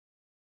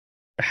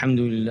الحمد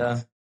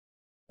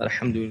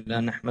لله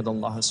نحمد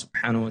الله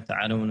سبحانه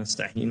وتعالى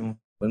ونستعينه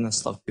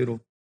ونستغفره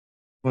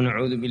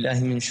ونعوذ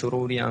بالله من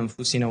شرور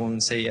أنفسنا ومن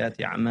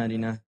سيئات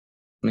أعمالنا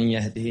من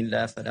يهده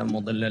الله فلا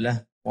مضل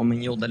له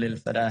ومن يضلل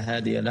فلا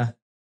هادي له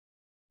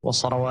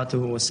وصلواته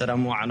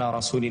وسلامه على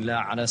رسول الله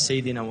على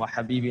سيدنا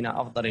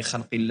وحبيبنا أفضل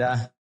خلق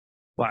الله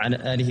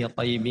وعلى آله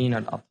الطيبين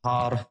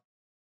الأطهار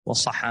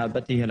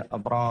وصحابته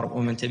الأبرار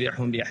ومن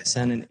تبعهم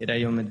بإحسان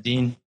إلى يوم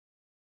الدين.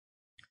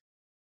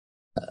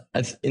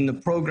 In the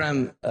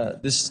program,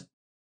 this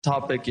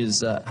topic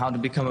is how to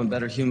become a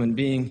better human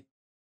being,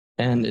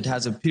 and it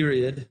has a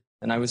period,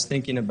 and I was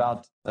thinking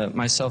about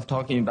myself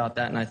talking about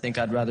that, and I think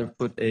I'd rather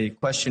put a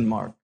question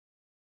mark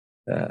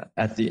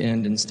at the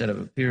end instead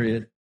of a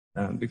period,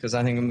 because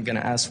I think I'm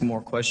going to ask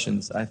more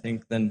questions, I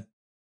think, than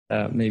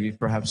maybe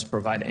perhaps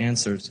provide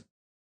answers.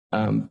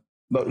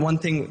 But one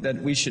thing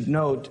that we should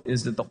note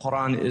is that the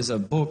Quran is a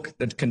book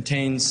that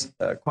contains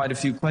quite a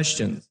few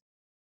questions.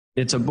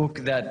 It's a book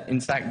that,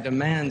 in fact,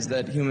 demands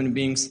that human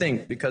beings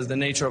think, because the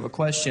nature of a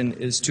question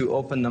is to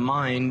open the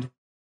mind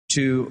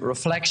to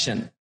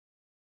reflection.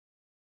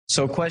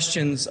 So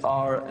questions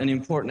are an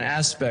important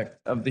aspect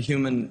of the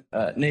human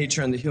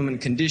nature and the human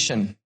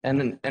condition.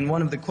 And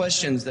one of the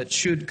questions that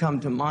should come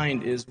to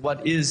mind is,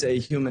 what is a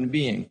human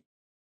being?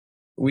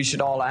 We should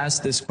all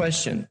ask this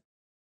question.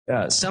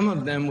 Some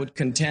of them would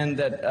contend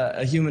that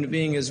a human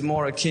being is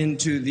more akin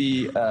to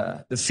the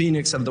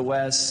phoenix of the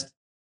West,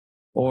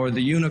 or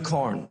the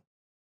unicorn,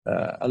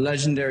 a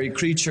legendary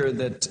creature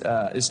that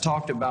is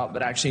talked about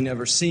but actually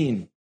never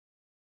seen.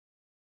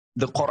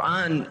 The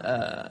Quran,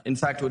 in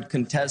fact, would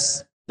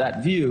contest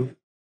that view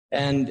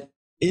and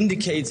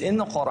indicates in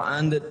the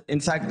Quran that,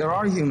 in fact, there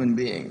are human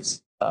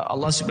beings.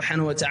 Allah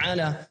subhanahu wa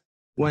ta'ala,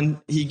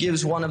 when He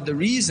gives one of the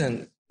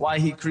reasons why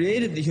He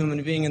created the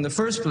human being in the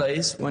first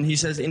place, when He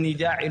says, إِنِّي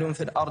جَاعِلٌ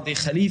فِي الْأَرْضِ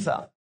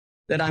خَلِيفَةً,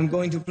 that I'm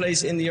going to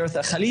place in the earth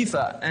a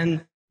khalifa.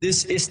 And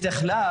this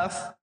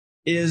istikhlaf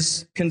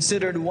is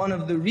considered one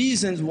of the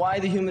reasons why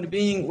the human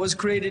being was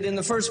created in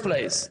the first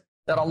place.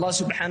 That Allah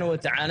subhanahu wa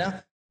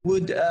ta'ala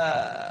would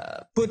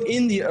put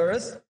in the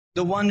earth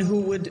the one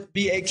who would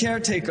be a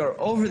caretaker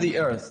over the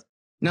earth.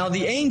 Now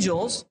the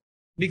angels,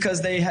 because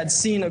they had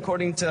seen,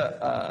 according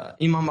to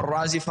Imam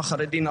al-Razi,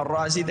 Fakhruddin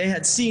al-Razi, they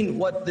had seen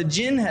what the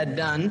jinn had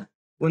done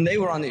when they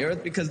were on the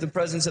earth, because the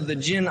presence of the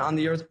jinn on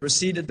the earth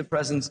preceded the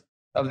presence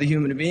of the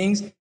human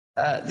beings.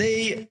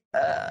 They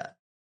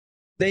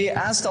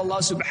asked Allah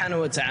subhanahu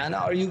wa ta'ala,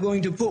 are you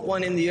going to put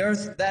one in the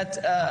earth that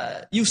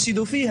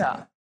yufsidu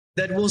fiha,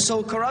 that will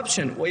sow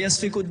corruption, wa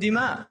yasfiku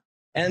dima,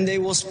 and they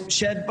will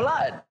shed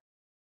blood.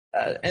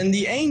 And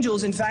the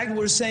angels, in fact,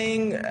 were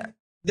saying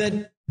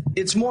that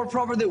it's more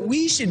proper that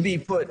we should be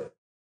put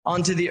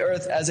onto the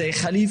earth as a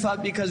khalifa,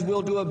 because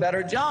we'll do a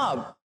better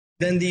job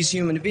than these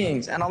human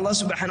beings. And Allah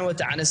subhanahu wa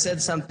ta'ala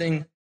said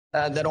something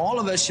that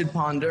all of us should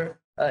ponder,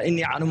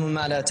 inni a'lamu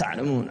ma la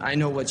ta'lamun, I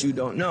know what you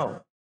don't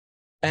know.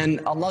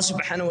 And Allah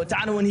subhanahu wa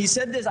ta'ala, when He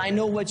said this, I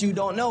know what you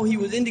don't know, He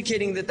was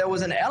indicating that there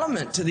was an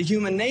element to the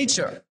human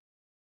nature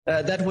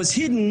that was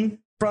hidden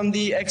from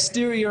the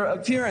exterior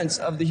appearance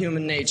of the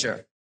human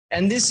nature.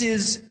 And this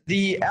is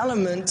the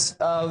element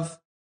of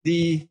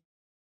the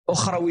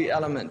ukhrawi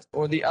element,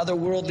 or the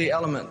otherworldly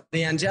element,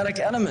 the angelic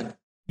element,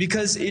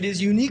 because it is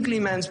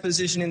uniquely man's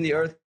position in the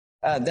earth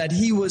that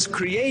he was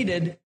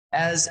created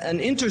as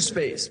an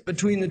interspace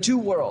between the two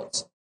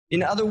worlds.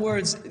 In other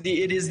words,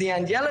 it is the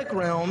angelic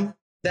realm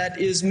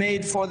that is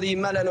made for the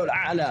malalul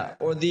a'la,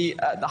 or the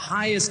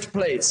highest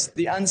place,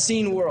 the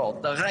unseen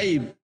world, the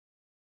ghaib.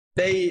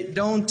 They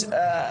don't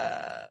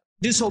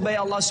disobey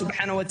Allah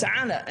subhanahu wa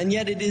ta'ala, and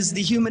yet it is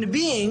the human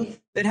being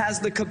that has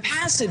the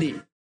capacity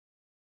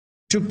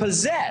to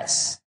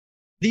possess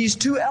these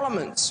two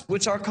elements,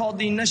 which are called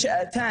the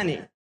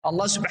nasha'atani.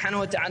 Allah subhanahu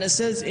wa ta'ala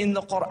says in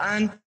the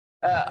Quran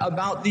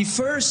about the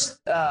first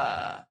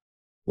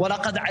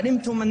وَلَقَدْ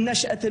عَلِمْتُمَ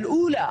النَّشْأَةَ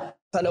الْأُولَى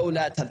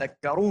فَلَوْلَا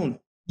تَذَكَّرُونَ.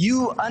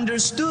 You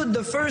understood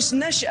the first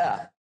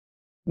nash'ah,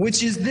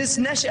 which is this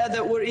nash'ah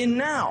that we're in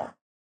now,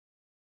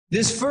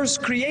 this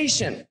first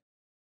creation.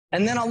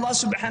 And then Allah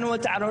subhanahu wa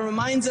ta'ala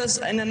reminds us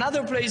in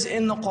another place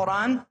in the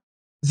Quran,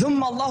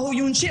 ثُمَّ اللَّهُ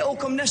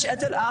يُنْشِئُكُمْ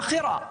نَشْأَةَ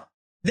الْآخِرَةِ.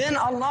 Then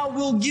Allah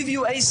will give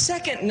you a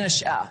second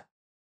nash'ah.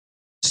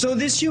 So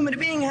this human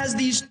being has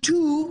these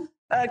two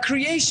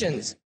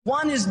creations.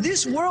 One is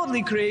this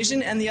worldly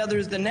creation, and the other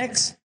is the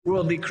next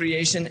worldly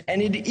creation.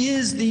 And it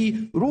is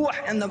the ruh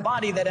and the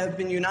body that have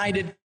been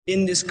united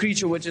in this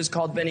creature, which is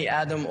called Bani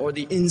Adam, or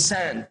the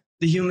insan,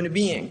 the human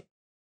being.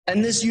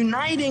 And this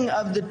uniting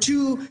of the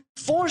two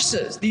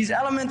forces, these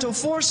elemental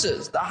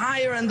forces, the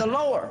higher and the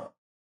lower,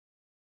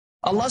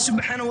 Allah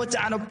subhanahu wa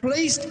ta'ala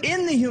placed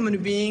in the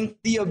human being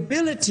the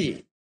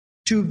ability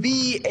to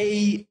be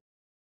a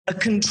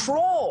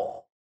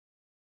control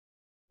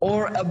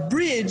or a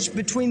bridge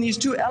between these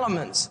two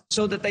elements,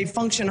 so that they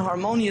function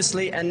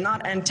harmoniously and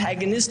not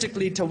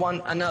antagonistically to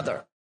one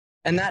another.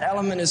 And that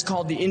element is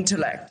called the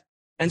intellect.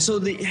 And so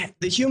the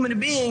human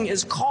being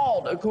is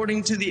called,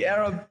 according to the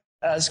Arab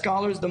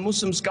scholars, the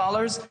Muslim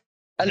scholars,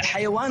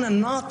 al-hayawan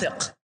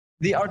al-natiq,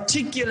 the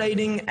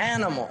articulating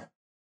animal.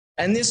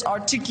 And this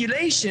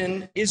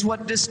articulation is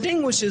what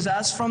distinguishes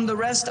us from the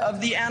rest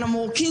of the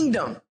animal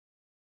kingdom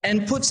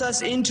and puts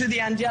us into the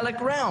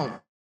angelic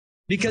realm.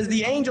 Because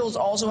the angels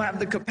also have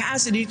the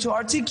capacity to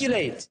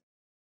articulate.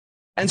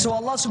 And so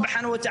Allah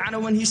subhanahu wa ta'ala,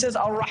 when He says,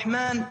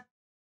 Ar-Rahman,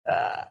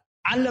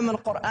 Allam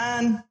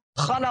al-Quran,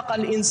 Khalaq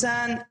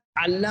al-Insan,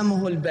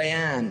 Allamahu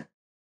al-Bayan.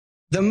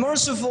 The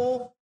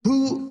merciful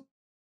who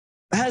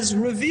has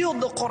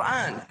revealed the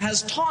Quran,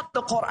 has taught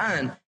the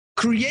Quran,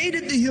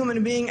 created the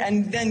human being,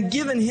 and then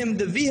given him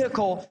the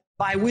vehicle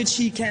by which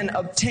he can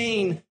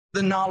obtain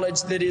the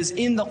knowledge that is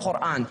in the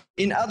Quran.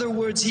 In other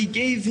words, He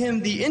gave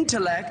him the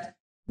intellect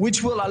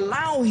which will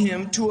allow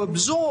him to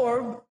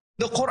absorb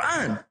the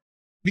Quran.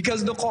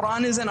 Because the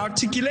Quran is an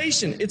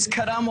articulation. It's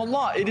kalam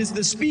Allah. It is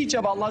the speech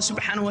of Allah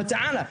subhanahu wa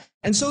ta'ala.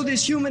 And so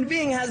this human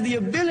being has the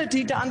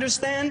ability to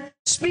understand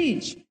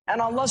speech.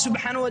 And Allah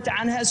subhanahu wa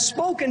ta'ala has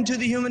spoken to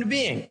the human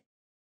being.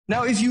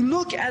 Now if you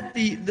look at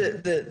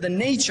the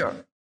nature,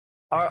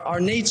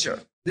 our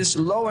nature, this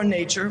lower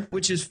nature,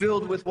 which is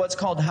filled with what's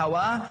called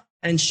hawa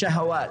and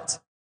shahawat.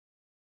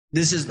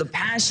 This is the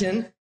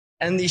passion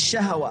and the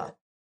shahwa.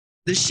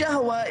 The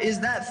shahwa is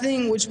that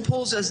thing which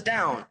pulls us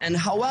down, and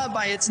hawa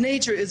by its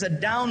nature is a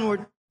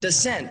downward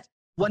descent.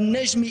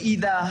 وَالنَّجْمِ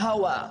إِذَا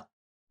hawa,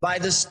 by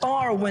the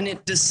star when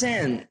it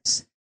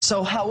descends.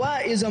 So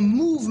hawa is a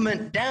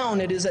movement down,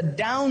 it is a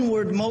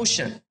downward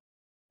motion.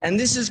 And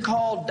this is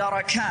called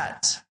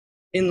darakat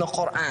in the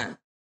Quran.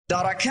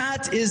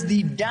 Darakat is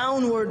the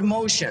downward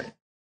motion,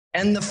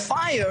 and the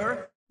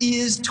fire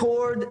is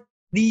toward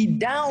the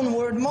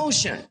downward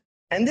motion.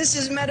 And this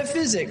is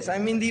metaphysics. I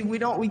mean,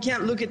 we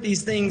can't look at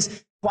these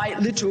things quite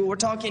literally. We're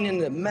talking in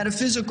the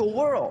metaphysical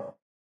world.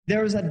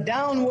 There is a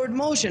downward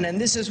motion,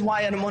 and this is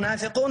why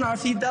al-munafiqun are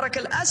fi darak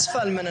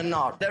al-asfal min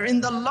an-nar. They're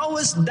in the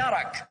lowest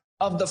darak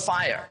of the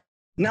fire.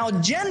 Now,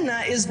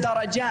 Jannah is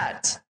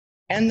darajat,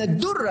 and the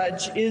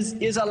durraj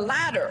is a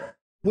ladder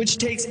which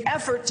takes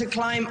effort to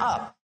climb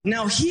up.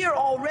 Now, here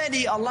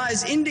already Allah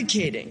is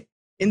indicating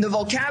in the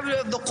vocabulary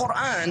of the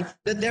Quran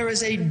that there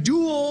is a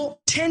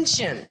dual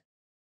tension.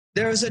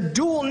 There is a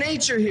dual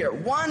nature here.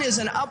 One is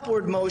an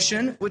upward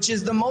motion, which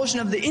is the motion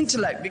of the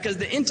intellect, because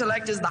the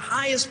intellect is the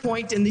highest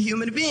point in the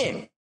human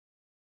being.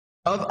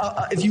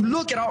 If you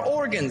look at our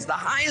organs, the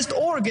highest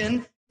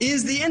organ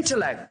is the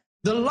intellect.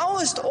 The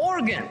lowest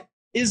organ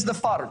is the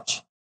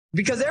farj,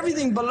 because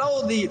everything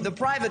below the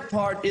private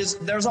part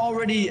there's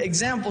already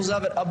examples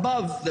of it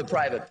above the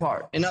private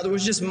part. In other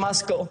words, just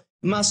muscle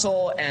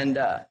and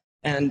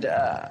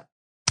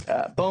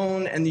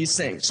bone and these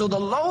things. So the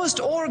lowest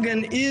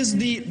organ is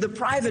the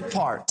private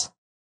part.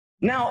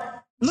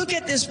 Now, look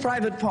at this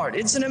private part.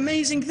 It's an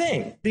amazing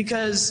thing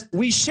because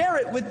we share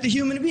it with the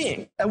human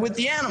being, with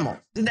the animals.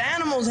 The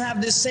animals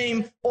have this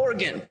same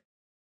organ.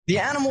 The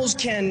animals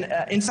can,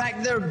 in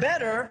fact, they're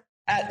better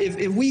at,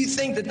 if we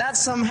think that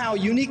that's somehow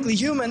uniquely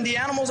human, the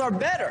animals are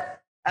better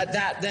at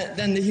that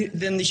than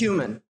the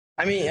human.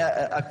 I mean,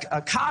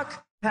 a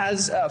cock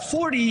has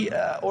 40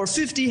 or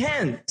 50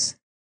 hens,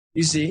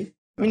 you see.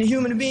 I mean, a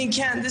human being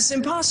can't, this is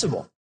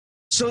impossible.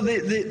 So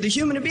the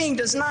human being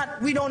does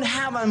not, we don't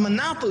have a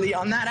monopoly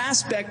on that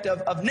aspect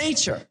of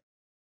nature.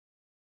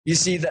 You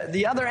see,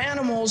 the other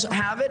animals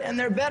have it and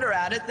they're better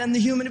at it than the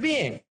human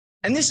being.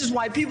 And this is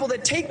why people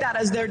that take that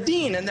as their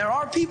deen, and there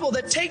are people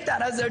that take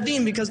that as their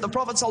deen, because the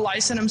Prophet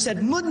ﷺ said,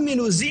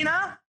 Mudminu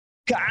zina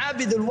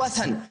ka'abid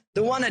al-wathan.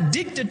 The one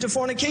addicted to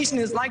fornication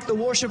is like the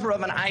worshipper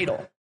of an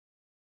idol.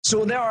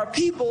 So there are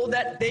people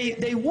that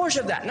they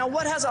worship that. Now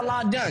what has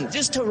Allah done?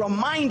 Just to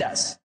remind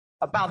us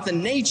about the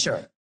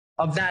nature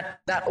of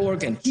that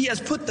organ. He has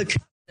put the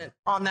covenant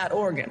on that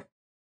organ.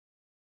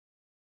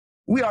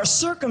 We are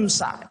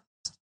circumcised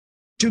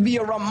to be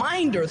a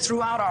reminder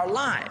throughout our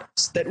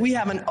lives that we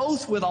have an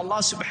oath with Allah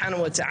subhanahu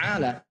wa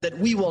ta'ala that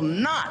we will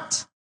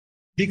not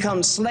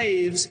become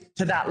slaves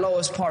to that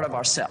lowest part of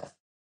ourselves.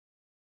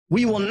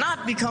 We will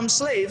not become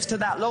slaves to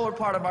that lower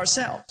part of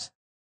ourselves.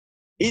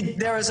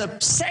 There is a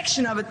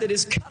section of it that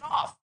is cut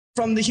off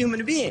from the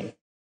human being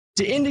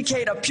to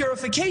indicate a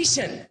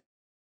purification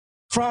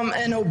from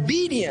an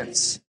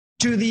obedience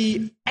to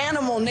the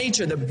animal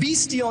nature, the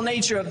bestial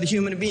nature of the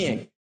human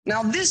being.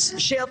 Now this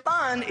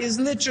shaitan is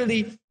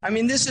literally, I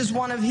mean, this is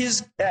one of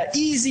his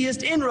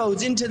easiest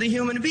inroads into the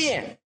human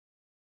being.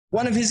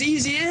 One of his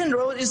easy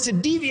inroads is to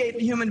deviate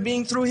the human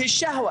being through his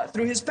shahwa,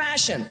 through his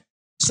passion.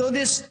 So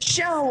this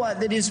shahwa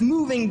that is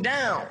moving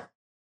down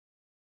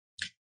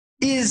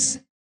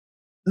is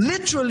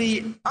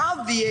literally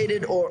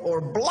obviated or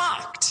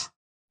blocked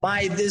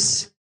by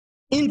this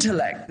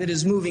intellect that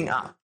is moving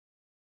up.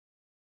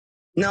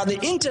 Now the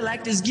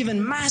intellect is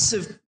given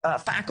massive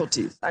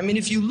faculties. I mean,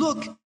 if you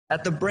look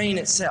at the brain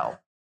itself,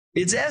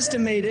 it's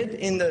estimated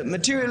in the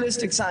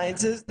materialistic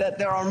sciences that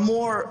there are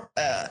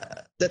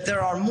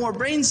more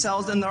brain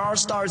cells than there are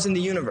stars in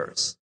the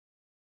universe.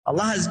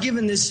 Allah has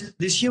given this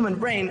human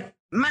brain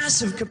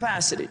massive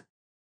capacity.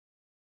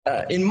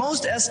 In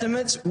most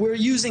estimates, we're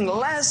using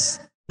less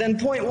than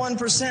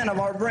 0.1% of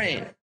our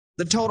brain,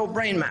 the total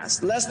brain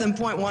mass, less than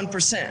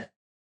 0.1%.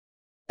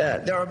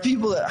 there are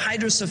people,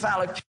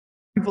 hydrocephalic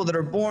people that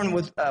are born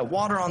with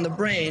water on the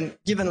brain,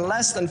 given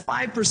less than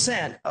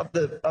 5% of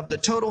the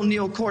total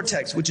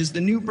neocortex, which is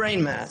the new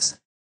brain mass,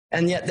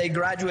 and yet they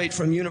graduate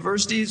from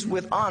universities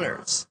with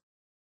honors.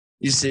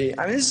 You see,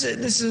 I mean,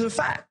 this is a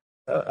fact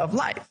of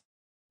life.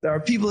 There are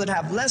people that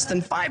have less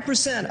than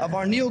 5% of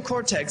our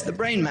neocortex, the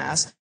brain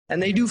mass,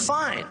 and they do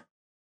fine.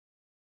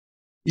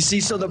 You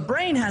see, so the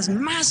brain has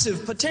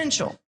massive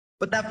potential,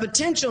 but that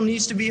potential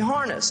needs to be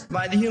harnessed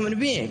by the human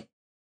being.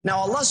 Now,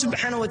 Allah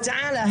subhanahu wa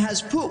ta'ala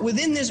has put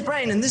within this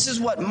brain, and this is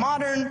what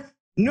modern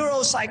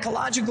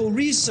neuropsychological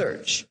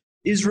research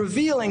is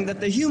revealing, that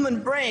the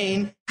human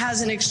brain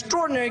has an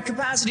extraordinary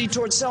capacity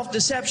towards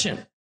self-deception.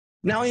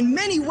 Now, in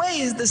many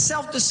ways, the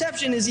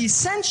self-deception is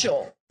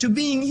essential to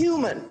being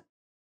human.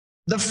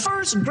 The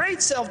first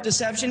great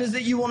self-deception is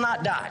that you will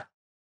not die.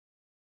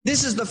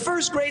 This is the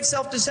first great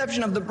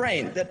self-deception of the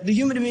brain, that the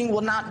human being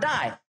will not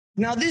die.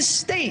 Now, this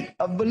state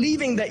of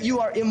believing that you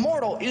are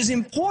immortal is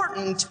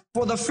important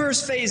for the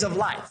first phase of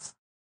life.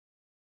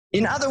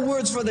 In other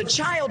words, for the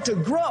child to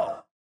grow,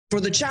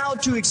 for the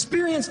child to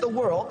experience the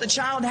world, the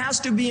child has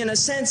to be, in a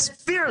sense,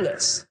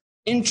 fearless,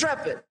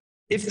 intrepid.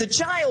 If the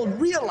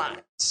child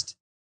realized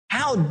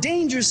how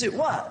dangerous it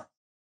was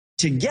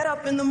to get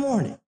up in the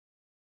morning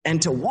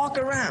and to walk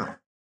around,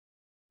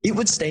 it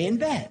would stay in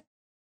bed.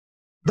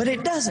 But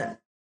it doesn't.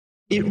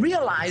 It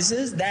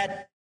realizes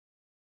that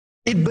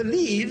it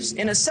believes,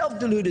 in a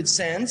self-deluded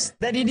sense,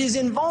 that it is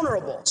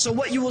invulnerable. So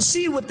what you will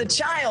see with the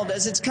child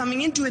as it's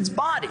coming into its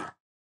body,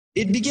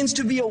 it begins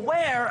to be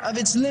aware of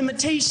its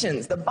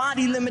limitations, the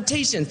body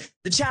limitations.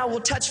 The child will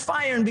touch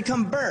fire and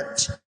become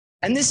burnt.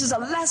 And this is a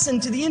lesson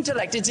to the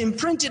intellect. It's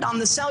imprinted on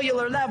the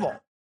cellular level.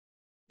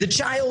 The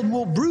child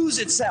will bruise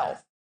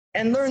itself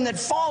and learn that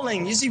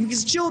falling, you see,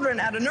 because children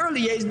at an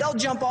early age, they'll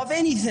jump off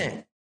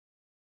anything.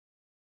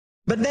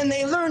 But then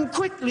they learn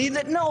quickly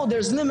that no,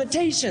 there's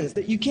limitations,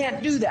 that you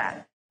can't do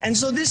that. And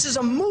so this is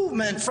a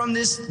movement from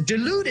this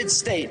deluded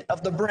state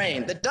of the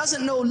brain that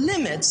doesn't know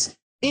limits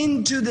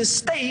into the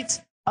state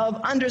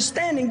of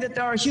understanding that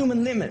there are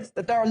human limits,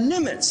 that there are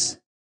limits.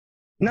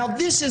 Now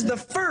this is the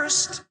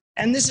first,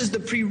 and this is the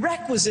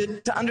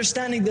prerequisite to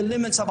understanding the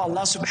limits of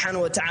Allah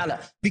subhanahu wa ta'ala.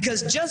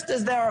 Because just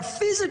as there are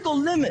physical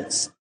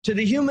limits to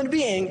the human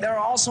being, there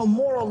are also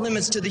moral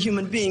limits to the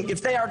human being.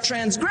 If they are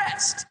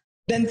transgressed,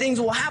 then things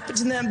will happen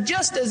to them,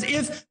 just as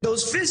if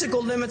those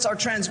physical limits are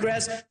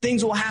transgressed,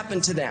 things will happen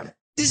to them.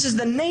 This is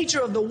the nature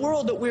of the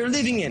world that we're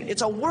living in.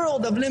 It's a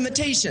world of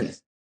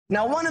limitations.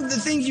 Now, one of the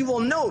things you will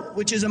note,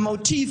 which is a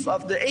motif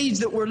of the age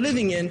that we're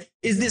living in,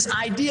 is this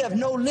idea of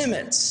no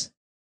limits.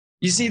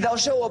 You see, they'll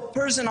show a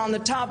person on the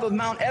top of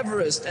Mount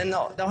Everest, and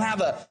they'll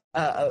have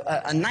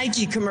a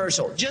Nike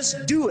commercial.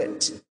 Just do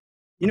it.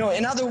 You know,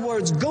 in other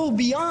words, go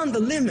beyond the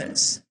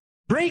limits.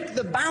 Break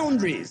the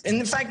boundaries. And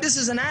in fact, this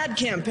is an ad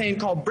campaign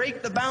called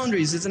Break the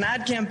Boundaries. It's an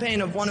ad campaign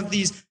of one of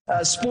these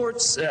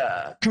sports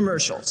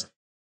commercials.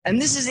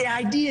 And this is the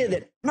idea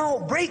that, no,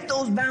 break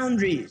those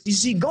boundaries. You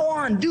see, go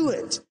on, do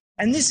it.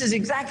 And this is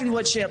exactly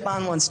what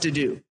Shaitan wants to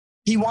do.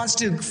 He wants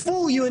to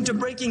fool you into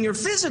breaking your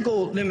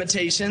physical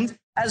limitations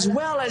as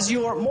well as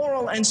your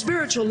moral and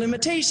spiritual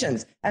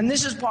limitations. And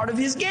this is part of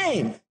his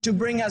game, to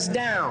bring us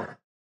down.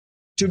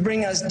 To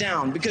bring us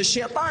down. Because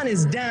Shaitan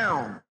is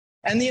down.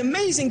 And the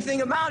amazing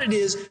thing about it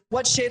is,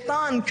 what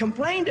Shaitan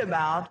complained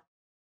about,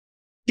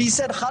 he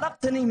said,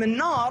 خَلَقْتَنِي مِن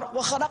نَارٍ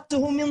وَخَلَقْتُهُ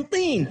مِن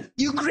طِينٍ.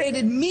 You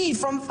created me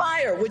from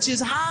fire, which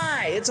is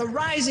high, it's a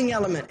rising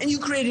element. And you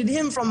created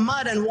him from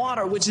mud and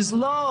water, which is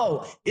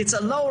low, it's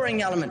a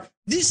lowering element.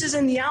 This is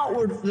in the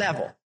outward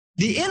level.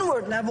 The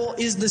inward level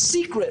is the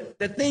secret,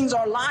 that things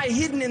lie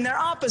hidden in their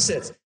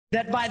opposites.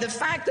 That by the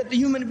fact that the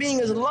human being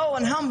is low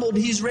and humbled,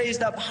 he's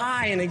raised up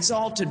high and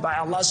exalted by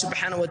Allah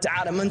subhanahu wa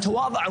ta'ala. مَنْ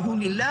تَوَاضَعَهُ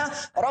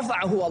لِلَّهِ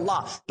رَفَعَهُ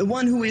Allah. The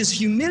one who is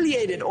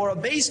humiliated or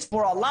abased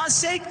for Allah's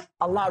sake,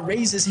 Allah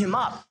raises him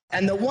up.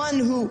 And the one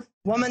who,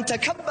 وَمَنْ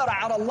تَكَبَّرَ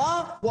عَلَى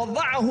اللَّهِ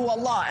وَضَعَهُ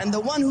Allah. And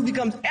the one who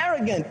becomes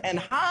arrogant and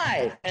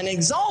high and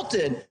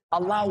exalted,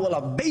 Allah will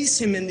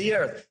abase him in the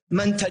earth.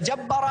 مَنْ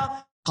تَجَبَّرَ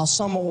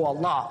قَصَمَهُ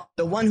Allah.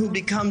 The one who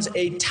becomes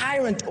a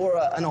tyrant or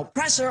an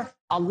oppressor,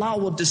 Allah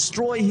will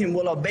destroy him,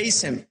 will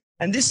abase him.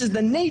 And this is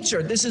the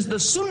nature, this is the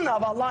sunnah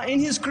of Allah in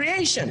his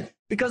creation.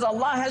 Because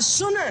Allah has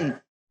sunan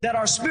that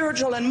are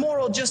spiritual and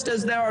moral, just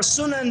as there are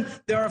sunan,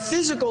 there are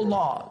physical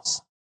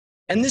laws.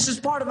 And this is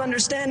part of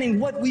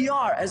understanding what we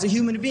are as a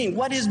human being.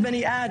 What is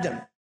Bani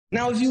Adam?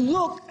 Now, if you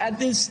look at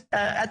this,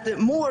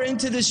 more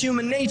into this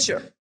human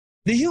nature,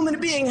 the human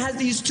being has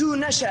these two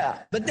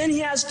nasha, but then he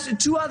has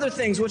two other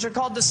things, which are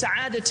called the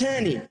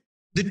sa'adatani,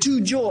 the two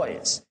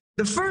joys.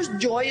 The first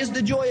joy is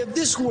the joy of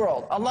this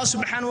world. Allah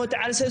subhanahu wa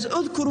ta'ala says,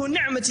 اذكروا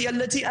نعمتي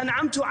التي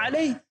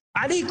أنعمت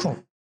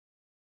عليكم.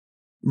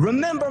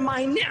 Remember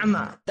my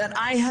ni'mah that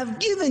I have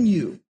given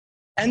you.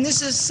 And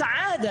this is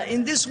sa'ada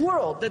in this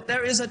world, that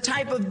there is a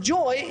type of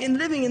joy in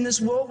living in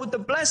this world with the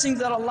blessings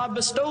that Allah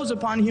bestows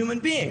upon human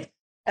beings.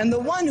 And the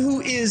one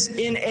who is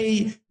in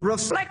a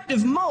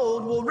reflective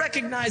mode will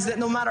recognize that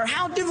no matter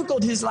how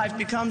difficult his life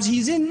becomes,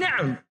 he's in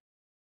ni'am.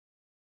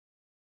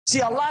 See,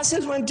 Allah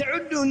says, when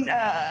ta'uddu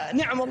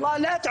ni'mallah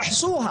la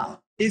tahsuha.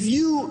 If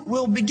you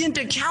will begin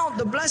to count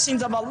the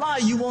blessings of Allah,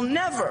 you will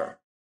never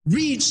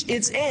reach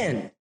its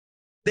end.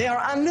 They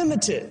are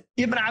unlimited.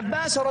 Ibn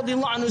Abbas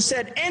radiallahu anhu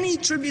said, any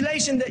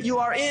tribulation that you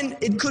are in,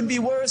 it could be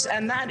worse,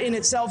 and that in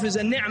itself is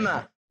a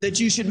ni'mah that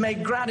you should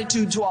make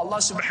gratitude to Allah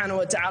subhanahu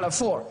wa ta'ala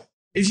for.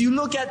 If you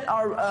look at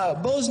our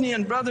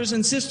Bosnian brothers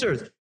and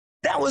sisters,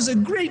 that was a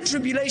great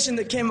tribulation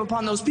that came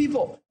upon those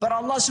people. But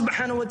Allah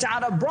subhanahu wa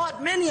ta'ala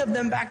brought many of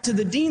them back to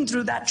the deen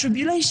through that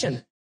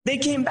tribulation. They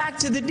came back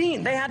to the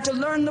deen. They had to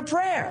learn the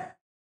prayer.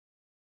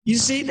 You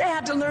see, they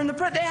had to learn the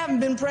prayer. They haven't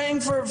been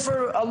praying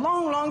for a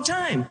long, long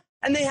time.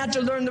 And they had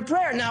to learn the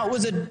prayer. Now, it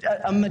was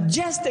a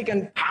majestic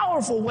and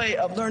powerful way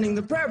of learning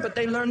the prayer, but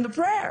they learned the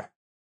prayer.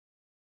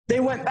 They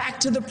went back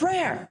to the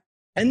prayer.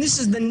 And this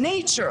is the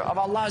nature of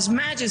Allah's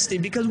majesty,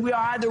 because we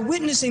are either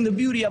witnessing the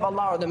beauty of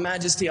Allah or the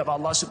majesty of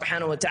Allah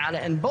subhanahu wa ta'ala.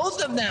 And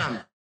both of them,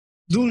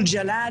 Dhul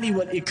Jalali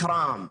wal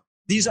Ikram.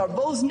 These are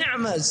both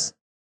ni'mas.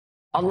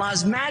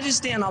 Allah's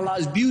majesty and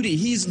Allah's beauty.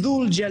 He's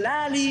Dhul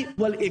Jalali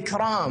wal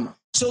Ikram.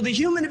 So the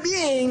human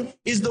being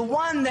is the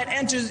one that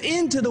enters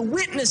into the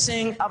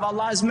witnessing of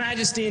Allah's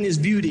majesty and His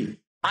beauty.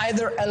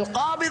 Either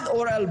Al-Qabid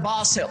or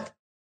Al-Basit.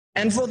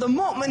 And for the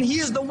mu'min, he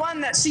is the one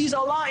that sees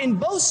Allah in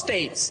both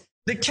states.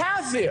 The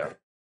kafir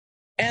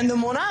and the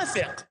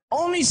munafiq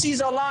only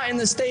sees Allah in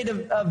the state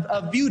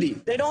of beauty.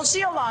 They don't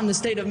see Allah in the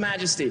state of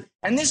majesty.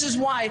 And this is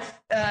why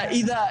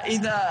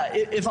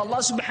if Allah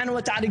subhanahu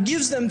wa ta'ala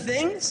gives them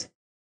things,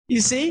 you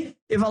see,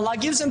 if Allah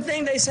gives them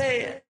things, they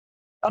say,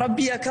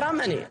 Rabbi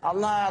akramani,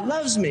 Allah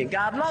loves me,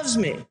 God loves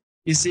me.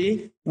 You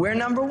see, we're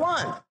number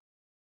one.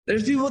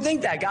 There's people who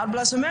think that, God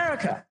bless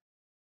America.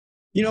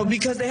 You know,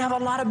 because they have a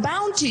lot of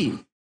bounty.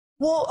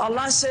 Well,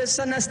 Allah says,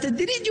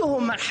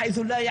 سَنَسْتَدْرِجُهُمْ مِنْ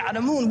حَيْثُ لَا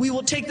يَعْلَمُونَ. We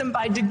will take them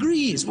by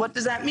degrees. What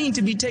does that mean,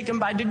 to be taken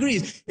by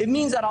degrees? It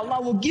means that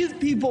Allah will give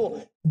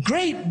people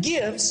great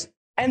gifts,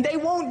 and they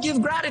won't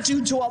give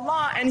gratitude to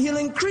Allah, and He'll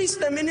increase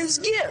them in His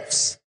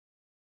gifts.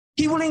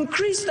 He will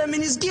increase them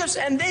in His gifts,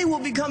 and they will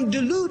become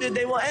deluded.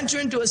 They will enter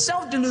into a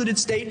self-deluded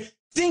state,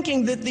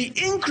 thinking that the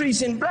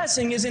increase in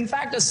blessing is in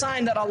fact a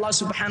sign that Allah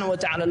subhanahu wa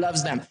ta'ala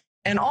loves them.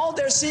 And all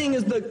they're seeing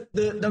is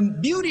the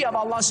beauty of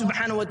Allah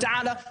subhanahu wa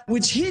ta'ala,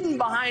 which hidden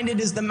behind it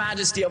is the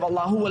majesty of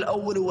Allah. Huwa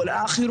al-awwalu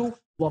wal-akhiru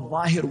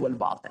wal-zahir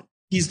wal-batin.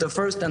 He's the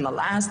first and the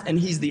last, and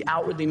He's the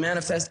outwardly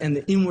manifest and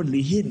the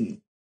inwardly hidden.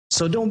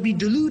 So don't be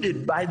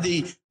deluded by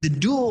the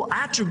dual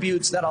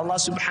attributes that Allah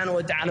subhanahu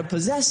wa ta'ala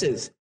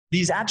possesses.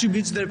 These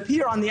attributes that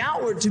appear on the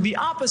outward to be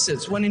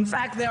opposites, when in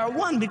fact they are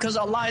one, because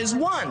Allah is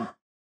one.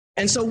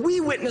 And so we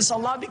witness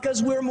Allah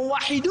because we're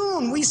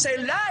muwahidun. We say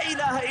La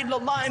ilaha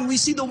illallah, and we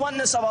see the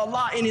oneness of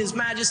Allah in His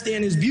majesty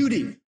and His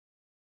beauty.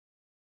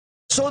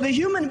 So the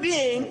human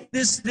being,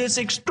 this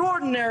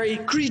extraordinary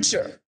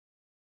creature,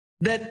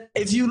 that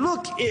if you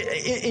look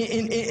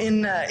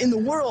in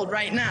the world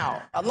right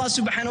now, Allah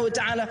subhanahu wa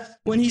ta'ala,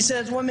 when He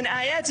says, وَمِنْ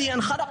آيَاتِهِ أَنْ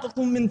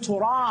خَلَقَكُم مِّن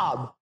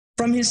تُرَابٍ,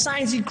 from His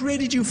signs He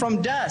created you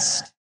from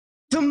dust.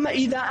 ثُمَّ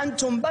إِذَا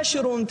أَنْتُمْ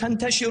بَشَرٌ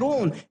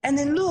تَنْتَشِرُونَ, and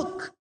then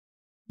look,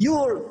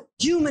 you're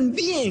human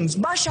beings,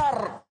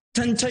 bashar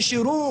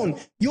tantashirun.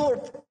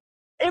 You're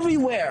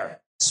everywhere,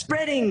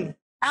 spreading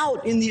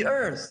out in the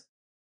earth.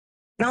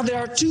 Now there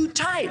are two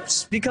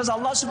types, because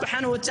Allah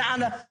subhanahu wa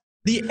ta'ala,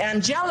 the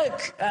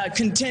angelic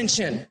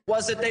contention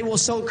was that they will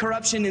sow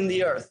corruption in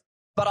the earth.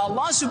 But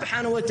Allah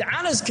subhanahu wa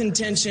ta'ala's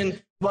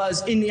contention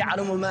was, inni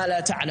a'lamu ma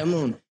la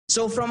ta'lamun.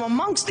 So from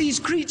amongst these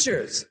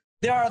creatures,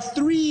 there are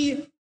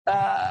three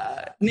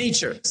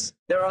natures.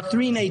 There are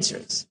three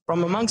natures.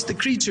 From amongst the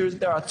creatures,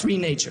 there are three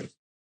natures.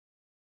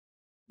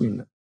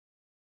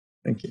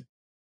 Thank you.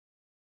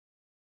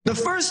 The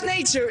first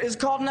nature is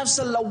called nafs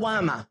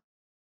al-lawwama.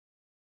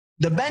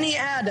 The Bani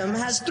Adam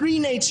has three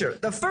natures.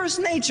 The first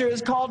nature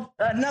is called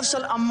nafs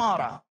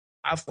al-ammara.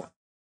 Afwan.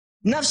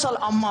 Nafs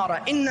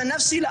al-ammara. Inna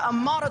nafsi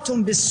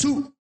la-ammaratum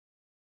bis-su.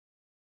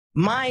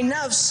 My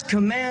nafs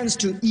commands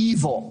to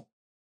evil.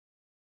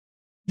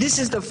 This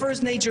is the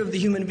first nature of the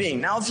human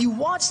being. Now, if you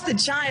watch the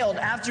child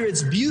after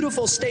its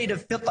beautiful state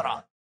of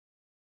fitrah,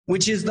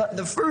 which is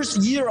the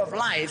first year of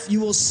life, you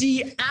will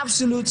see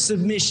absolute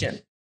submission.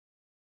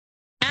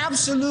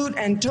 Absolute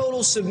and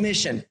total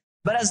submission.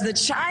 But as the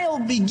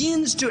child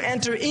begins to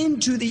enter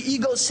into the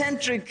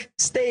egocentric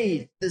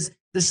stage,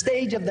 the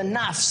stage of the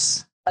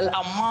nafs,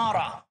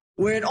 al-ammara,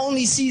 where it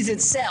only sees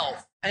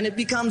itself, and it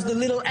becomes the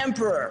little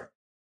emperor,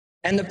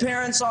 and the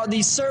parents are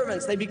these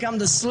servants, they become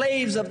the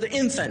slaves of the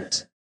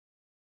infant.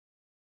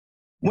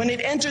 When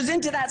it enters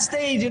into that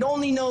stage, it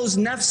only knows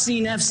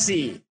nafsi,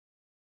 nafsi.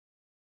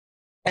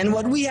 And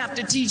what we have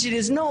to teach it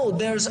is, no,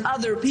 there's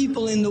other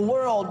people in the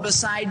world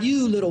beside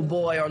you, little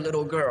boy or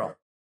little girl.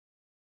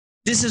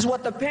 This is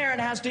what the parent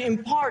has to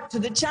impart to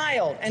the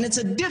child. And it's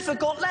a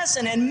difficult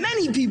lesson, and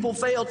many people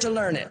fail to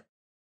learn it.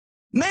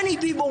 Many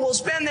people will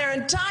spend their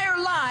entire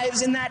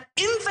lives in that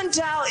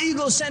infantile,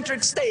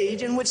 egocentric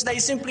stage in which they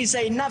simply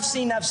say,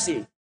 nafsi,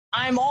 nafsi.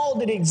 I'm all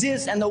that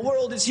exists, and the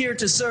world is here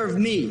to serve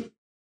me.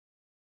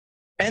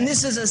 And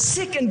this is a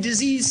sick and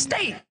diseased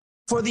state.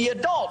 For the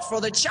adult, for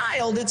the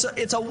child,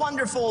 it's a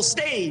wonderful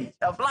stage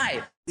of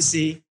life, you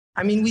see.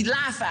 I mean, we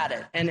laugh at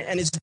it, and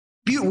it's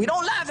beautiful. We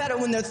don't laugh at it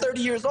when they're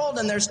 30 years old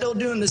and they're still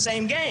doing the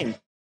same game.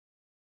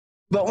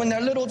 But when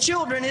they're little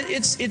children,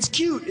 it's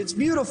cute, it's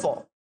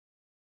beautiful.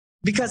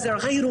 Because they're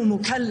غير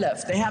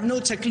مكلف, they have no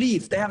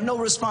taklif, they have no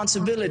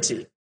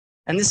responsibility.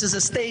 And this is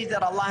a stage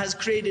that Allah has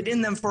created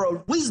in them for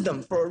a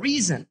wisdom, for a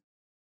reason.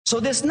 So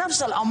this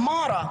nafs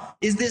al-ammara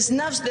is this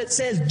nafs that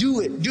says,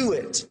 do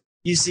it.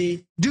 You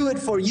see, do it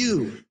for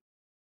you.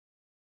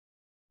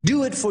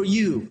 Do it for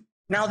you.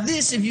 Now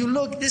this, if you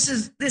look, this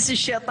is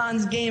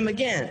shaitan's game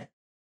again.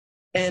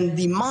 And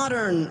the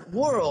modern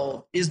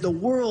world is the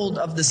world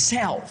of the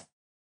self.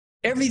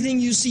 Everything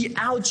you see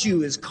out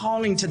you is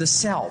calling to the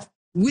self,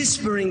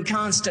 whispering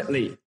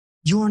constantly,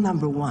 you're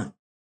number one.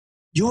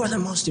 You're the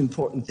most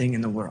important thing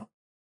in the world.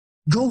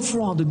 Go for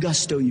all the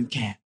gusto you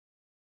can.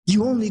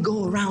 You only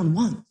go around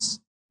once.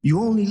 You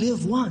only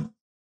live once.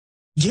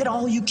 Get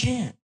all you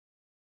can.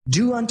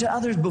 Do unto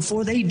others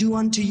before they do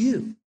unto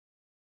you.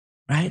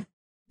 Right?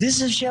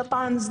 This is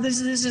shaitan's,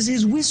 this is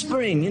his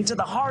whispering into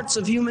the hearts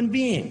of human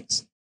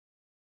beings.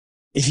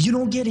 If you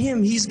don't get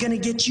him, he's going to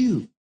get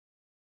you.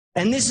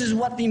 And this is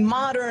what the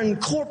modern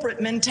corporate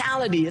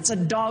mentality, it's a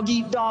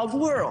dog-eat-dog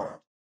world.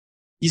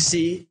 You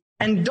see?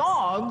 And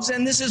dogs,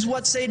 and this is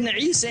what Sayyidina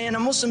Isa in a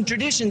Muslim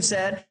tradition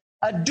said,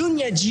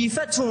 الدنيا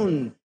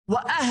جيفة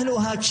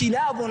وأهلها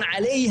كلاب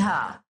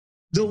عليها.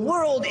 The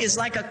world is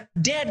like a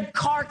dead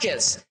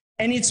carcass,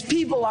 and its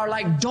people are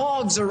like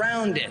dogs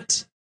around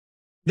it.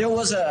 There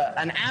was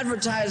an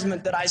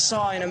advertisement that I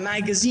saw in a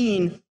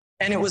magazine,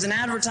 and it was an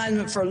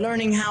advertisement for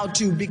learning how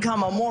to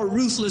become a more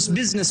ruthless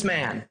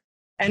businessman.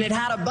 And it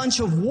had a bunch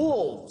of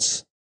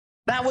wolves.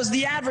 That was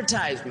the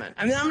advertisement.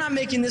 I mean, I'm not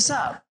making this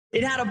up.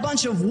 It had a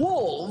bunch of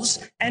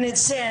wolves, and it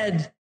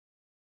said,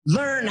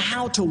 learn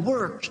how to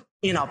work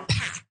in a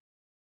pack.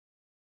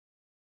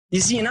 You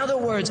see, in other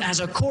words,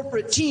 as a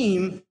corporate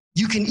team,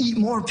 you can eat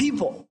more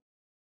people.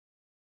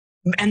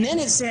 And then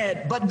it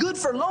said, but good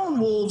for lone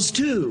wolves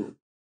too.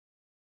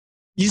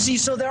 You see,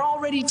 so they're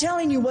already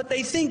telling you what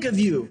they think of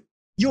you.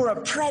 You're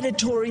a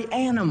predatory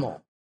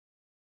animal.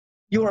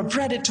 You're a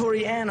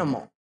predatory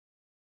animal.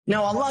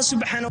 Now Allah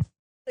subhanahu wa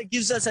ta'ala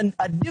gives us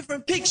a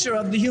different picture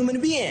of the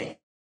human being.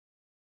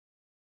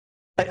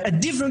 A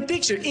different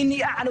picture. إِنِّي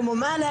أَعْلَمُ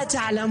مَا لَا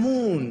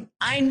تَعْلَمُونَ.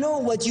 I know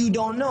what you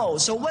don't know.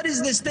 So what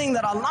is this thing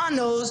that Allah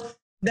knows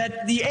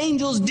that the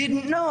angels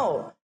didn't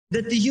know?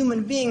 That the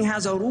human being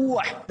has a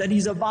ruh, that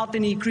he's a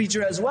batini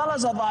creature as well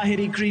as a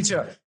zahiri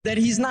creature, that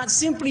he's not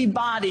simply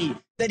body,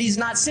 that he's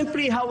not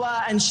simply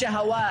hawa and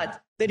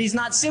shahawat, that he's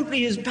not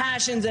simply his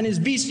passions and his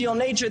bestial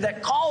nature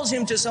that calls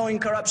him to sowing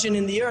corruption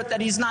in the earth, that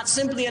he's not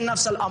simply a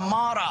nafs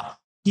al-ammara,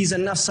 he's a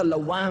nafs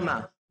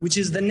al-lawama, which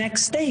is the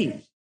next stage.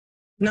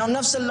 Now,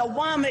 nafs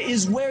al-lawama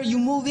is where you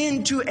move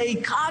into a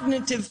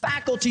cognitive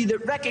faculty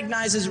that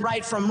recognizes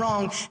right from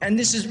wrong. And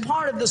this is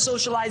part of the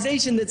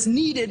socialization that's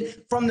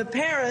needed from the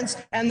parents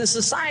and the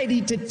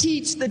society to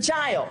teach the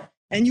child.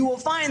 And you will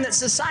find that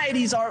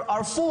societies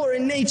are four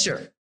in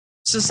nature.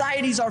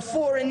 Societies are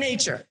four in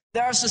nature.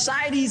 There are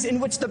societies in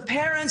which the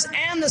parents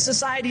and the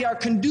society are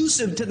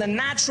conducive to the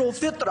natural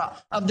fitrah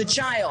of the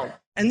child.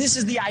 And this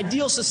is the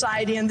ideal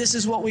society, and this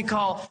is what we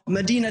call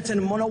Madinatan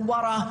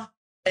Munawwara,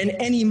 and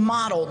any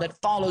model that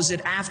follows it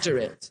after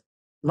it,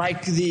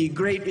 like the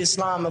great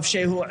Islam of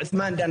Shaykh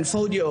Uthman Dan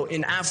Fodio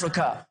in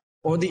Africa,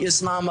 or the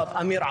Islam of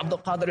Amir Abdul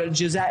Qadir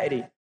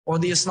al-Jazairi, or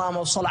the Islam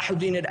of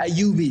Salahuddin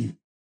al-Ayyubi,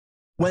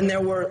 when there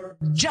were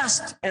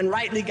just and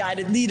rightly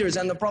guided leaders.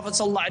 And the Prophet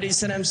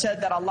ﷺ said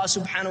that Allah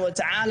subhanahu wa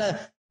ta'ala,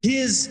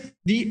 his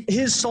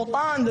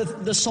sultan,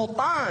 the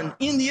sultan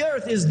in the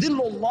earth is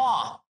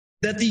Dhillullah,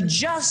 that the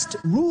just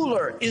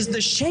ruler is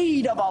the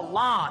shade of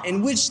Allah,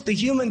 in which the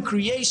human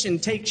creation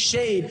takes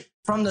shade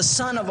from the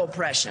sun of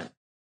oppression,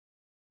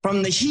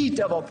 from the heat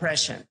of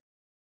oppression.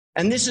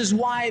 And this is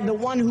why the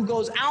one who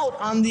goes out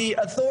on the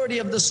authority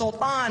of the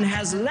sultan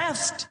has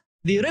left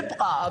the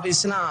ribqa of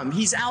Islam.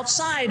 He's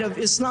outside of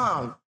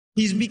Islam.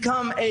 He's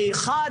become a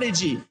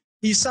khariji.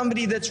 He's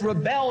somebody that's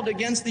rebelled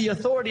against the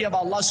authority of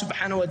Allah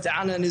subhanahu wa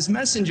ta'ala and his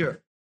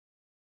messenger.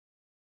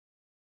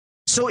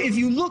 So if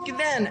you look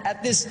then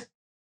at this,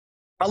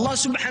 Allah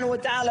subhanahu wa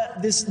ta'ala,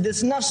 this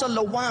nafs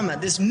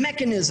al-lawama, this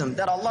mechanism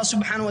that Allah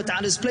subhanahu wa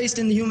ta'ala has placed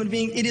in the human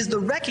being, it is the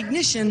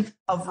recognition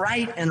of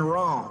right and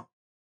wrong.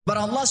 But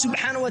Allah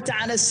subhanahu wa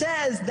ta'ala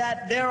says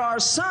that there are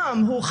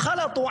some who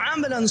khalatu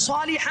amalan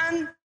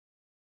salihan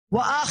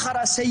wa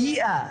akhara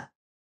sayyi'a.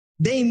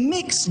 They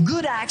mix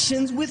good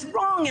actions with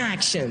wrong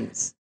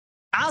actions.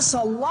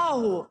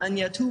 Asallahu an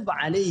yatuba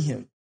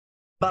alayhim.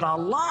 But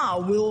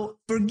Allah will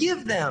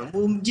forgive them,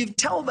 will give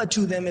tawbah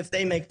to them if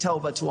they make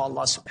tawbah to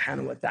Allah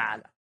subhanahu wa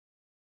ta'ala.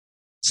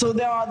 So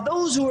there are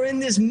those who are in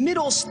this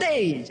middle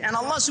stage, and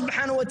Allah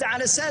subhanahu wa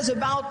ta'ala says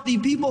about the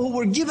people who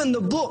were given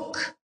the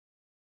book,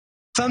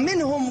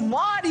 فَمِنْهُمْ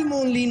ظَالِمٌ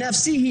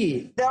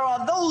لِنَفْسِهِ. There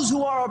are those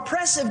who are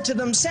oppressive to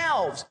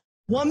themselves.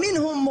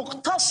 وَمِنْهُمْ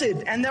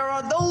مُقْتَصِدٌ. And there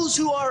are those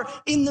who are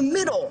in the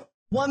middle.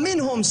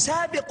 وَمِنْهُمْ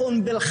سَابِقٌ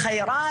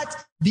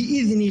بِالْخَيْرَاتِ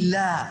بِإِذْنِ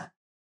اللَّهِ.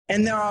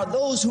 And there are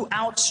those who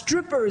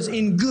outstrippers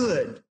in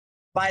good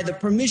by the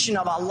permission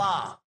of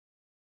Allah.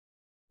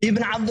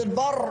 Ibn Abdul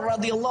Barr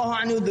radiallahu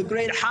anhu, the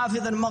great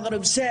Hafiz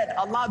al-Maghrib, said,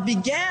 Allah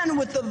began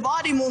with the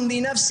zalimun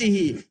li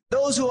nafsihi,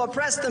 those who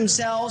oppress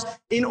themselves,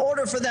 in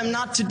order for them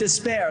not to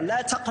despair.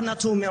 La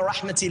taqnatu min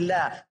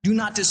rahmatillah. Do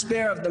not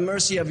despair of the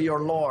mercy of your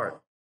Lord.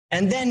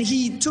 And then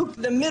he took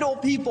the middle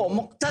people,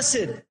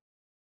 muqtasid,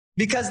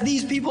 because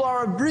these people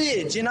are a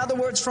bridge. In other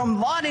words,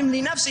 from zalim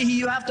li nafsihi,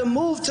 you have to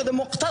move to the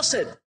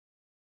muqtasid.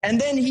 And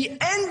then he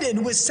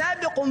ended with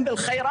sabiqun bil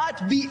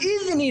khairat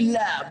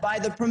bi-idhnillah, by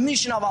the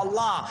permission of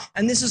Allah.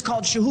 And this is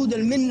called shuhud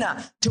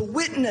al-minna, to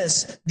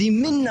witness the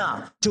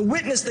minna, to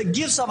witness the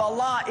gifts of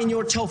Allah in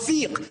your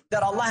tawfiq,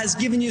 that Allah has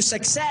given you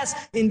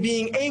success in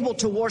being able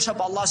to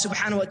worship Allah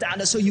subhanahu wa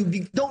ta'ala, so you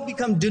don't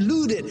become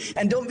deluded,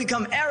 and don't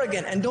become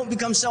arrogant, and don't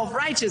become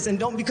self-righteous, and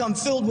don't become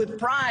filled with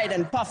pride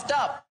and puffed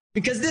up.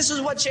 Because this is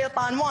what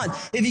shaitan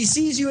wants. If he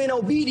sees you in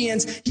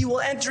obedience, he will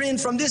enter in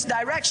from this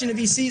direction. If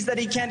he sees that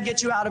he can't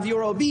get you out of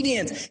your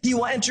obedience, he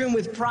will enter in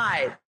with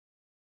pride.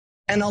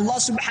 And Allah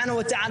subhanahu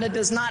wa ta'ala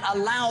does not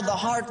allow the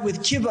heart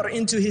with kibr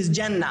into his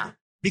Jannah,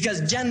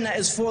 because Jannah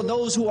is for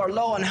those who are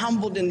low and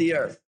humbled in the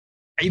earth.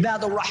 عِبَادُ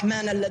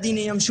الرَّحْمَنَ الَّذِينَ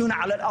يَمْشُونَ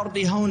عَلَى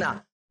الْأَرْضِ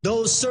هَوْنًا.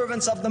 Those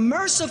servants of the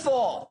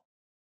merciful.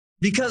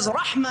 Because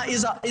rahmah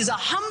is a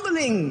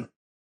humbling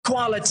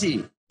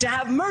quality. To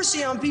have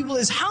mercy on people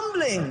is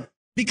humbling.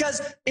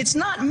 Because it's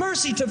not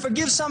mercy to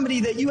forgive somebody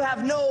that you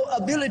have no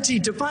ability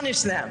to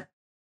punish them.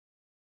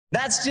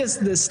 That's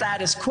just the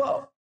status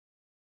quo.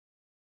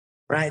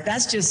 Right?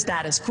 That's just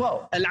status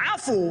quo.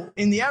 Al-afu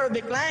in the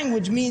Arabic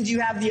language means you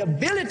have the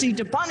ability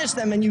to punish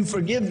them and you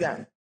forgive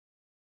them.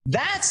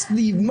 That's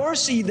the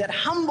mercy that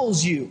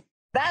humbles you.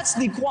 That's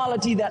the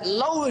quality that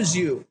lowers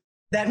you,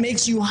 that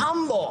makes you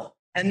humble.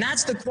 And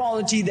that's the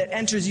quality that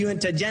enters you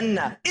into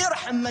Jannah.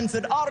 Irham man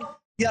fil ard,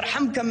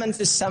 yarhamka man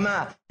fis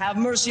sama. Have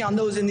mercy on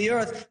those in the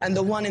earth, and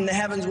the one in the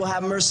heavens will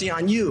have mercy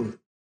on you.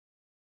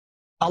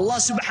 Allah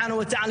subhanahu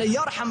wa ta'ala,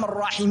 yarham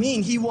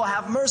ar-rahimin. He will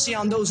have mercy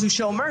on those who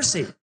show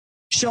mercy.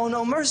 Show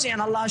no mercy,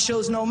 and Allah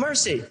shows no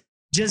mercy.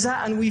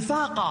 Jaza'an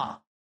wifaqa.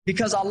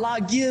 Because Allah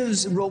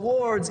gives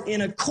rewards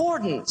in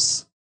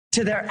accordance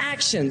to their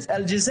actions.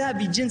 Al-jaza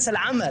bi jins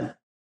al-amal.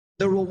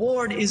 The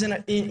reward is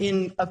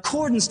in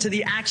accordance to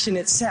the action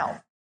itself.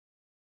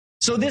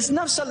 So this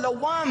nafs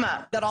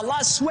al-lawama that Allah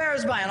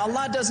swears by, and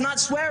Allah does not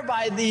swear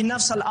by the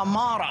nafs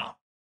al-amara.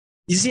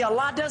 You see,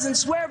 Allah doesn't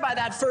swear by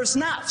that first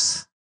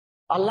nafs.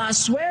 Allah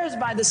swears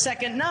by the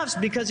second nafs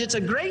because it's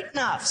a great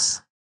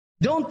nafs.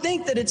 Don't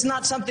think that it's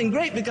not something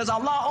great, because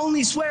Allah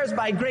only swears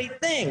by great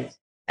things.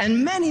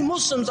 And many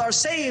Muslims are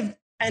saved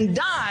and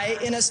die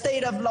in a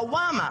state of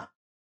lawama,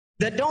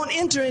 that don't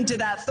enter into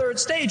that third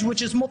stage,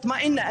 which is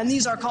mutma'inna. And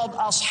these are called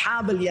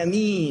ashab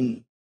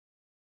al-yameen.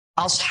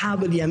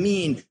 Ashab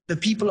al-yameen, the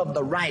people of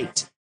the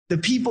right. The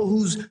people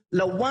whose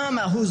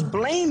lawama, whose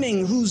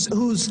blaming, whose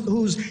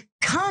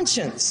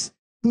conscience,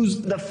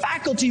 whose the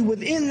faculty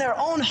within their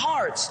own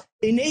hearts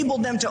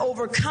enabled them to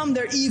overcome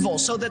their evil,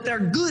 so that their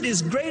good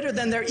is greater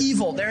than their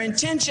evil. Their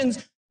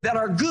intentions that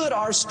are good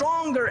are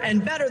stronger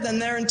and better than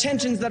their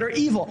intentions that are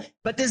evil.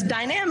 But this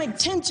dynamic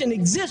tension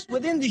exists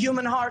within the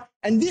human heart,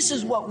 and this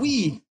is what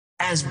we,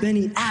 as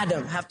Bani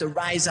Adam, have to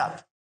rise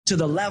up to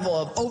the level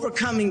of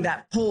overcoming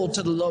that pull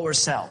to the lower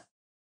self.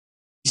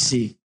 You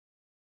see,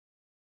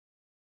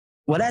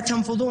 وَلَا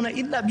تَنْفُضُونَ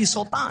إِلَّا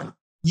بِسُلْطَانٍ.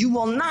 You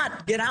will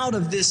not get out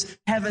of this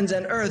heavens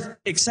and earth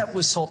except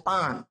with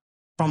sultan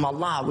from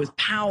Allah, with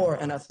power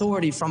and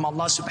authority from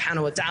Allah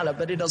subhanahu wa ta'ala.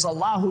 But it is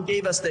Allah who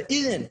gave us the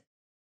idhn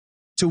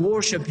to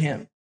worship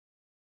Him.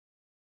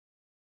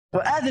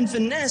 وَآذِن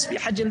فِي النَّاسِ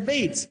بِحَجِّ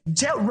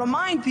الْبَيْتِ.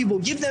 Remind people,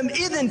 give them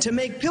idhn to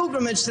make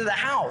pilgrimage to the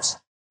house.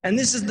 And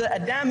this is the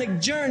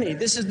Adamic journey.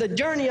 This is the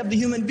journey of the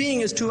human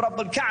being, is to Rabb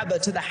al-Kaaba,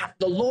 to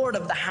the Lord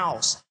of the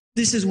house.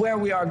 This is where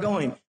we are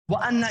going.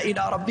 وَأَنَّ إِلَىٰ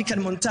رَبِّكَ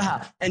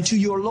الْمُنْتَهَى. And to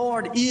your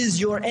Lord is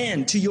your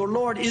end. To your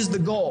Lord is the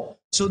goal.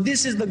 So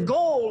this is the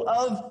goal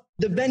of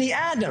the Bani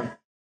Adam.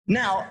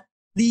 Now,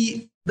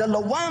 the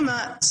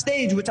lawama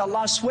stage, which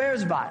Allah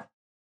swears by,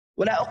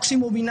 وَلَا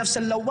أُقْسِمُ بِنَفْسِ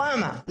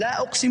اللَّوَّامَةِ. لَا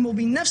أُقْسِمُ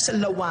بِنَفْسِ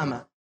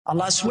اللَّوَّامَةِ.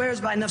 Allah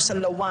swears by nafs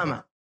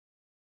al-lawama.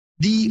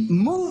 The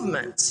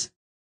movement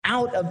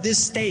out of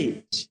this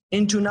stage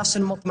into nafs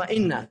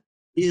al-mutma'inna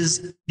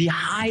is the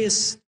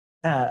highest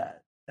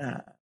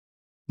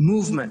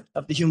movement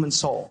of the human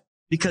soul,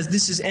 because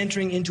this is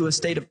entering into a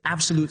state of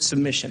absolute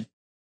submission.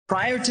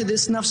 Prior to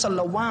this nafs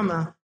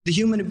al-lawama, the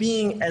human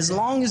being, as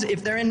long as,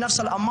 if they're in nafs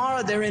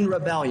al-amara, they're in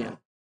rebellion.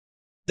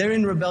 They're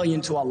in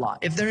rebellion to Allah.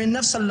 If they're in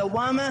nafs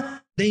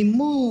al-lawama, they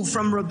move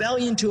from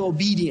rebellion to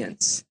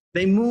obedience.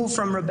 They move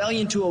from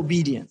rebellion to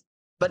obedience.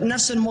 But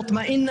nafs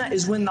al-mutma'inna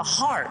is when the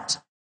heart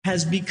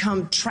has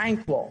become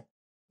tranquil.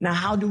 Now,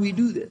 how do we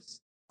do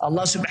this?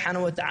 Allah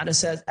subhanahu wa ta'ala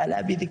says,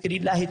 أَلَا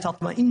بِذِكْرِ اللَّهِ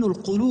تَطْمَئِنُّ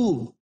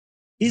الْقُلُوبِ.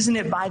 Isn't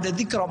it by the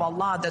dhikr of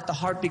Allah that the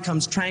heart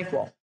becomes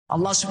tranquil?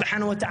 Allah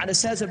subhanahu wa ta'ala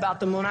says about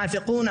the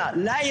munafiquna,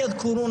 لَا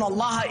يَذْكُرُونَ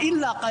اللَّهَ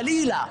إِلَّا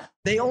قَلِيلًا.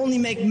 They only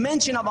make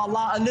mention of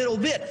Allah a little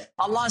bit.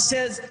 Allah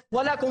says,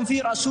 وَلَكُمْ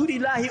فِي رَسُولِ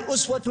اللَّهِ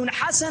أُسْوَةٌ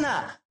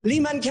حَسَنَةٌ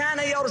لِمَنْ كَانَ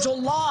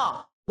يَرْجُو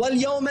اللَّهَ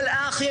وَالْيَوْمَ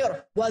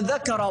الْآخِرِ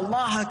وَذَكَرَ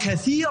اللَّهَ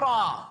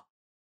كَثِيرًا.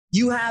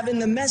 You have in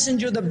the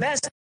messenger the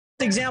best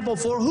example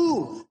for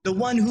who? The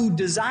one who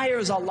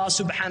desires Allah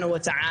subhanahu wa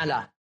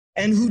ta'ala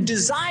and who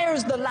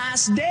desires the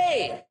last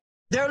day.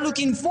 They're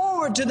looking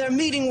forward to their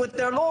meeting with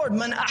their Lord.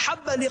 Man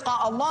ahabba liqa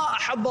Allah,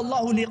 ahabba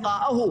Allahu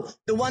liqa'ahu.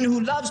 The one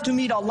who loves to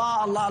meet Allah,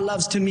 Allah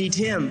loves to meet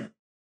him.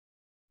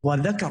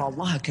 وَذَكَرَ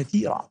اللَّهَ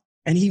كَثِيرًا.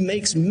 And he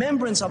makes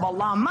remembrance of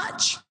Allah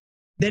much.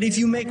 That if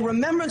you make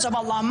remembrance of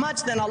Allah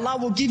much, then Allah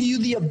will give you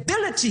the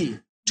ability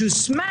to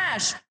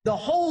smash the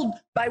hold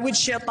by which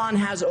shaitan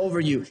has over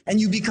you. And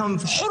you become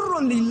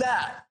hurrun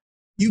lillah.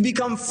 You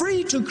become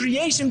free to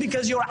creation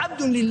because you're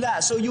abdun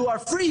lillah. So you are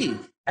free.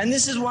 And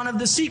this is one of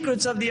the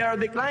secrets of the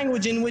Arabic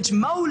language in which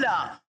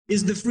Mawla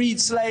is the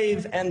freed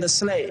slave and the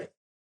slave.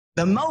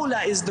 The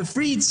Mawla is the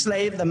freed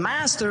slave, the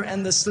master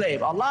and the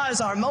slave. Allah is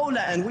our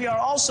Mawla and we are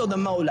also the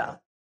Mawla.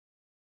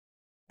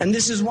 And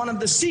this is one of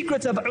the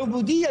secrets of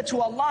ubudiyyah to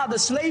Allah, the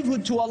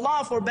slavehood to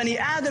Allah for Bani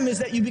Adam is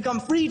that you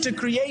become free to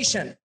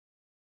creation.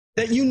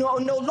 That you no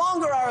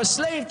longer are a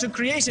slave to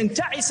creation.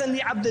 تَعِسًا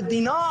لِعَبْدِ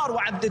الدِّنَارِ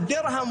وَعَبْدِ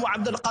الدِّرْهَمِ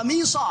وَعَبْدِ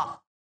الْقَمِيصَةِ.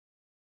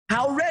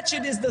 How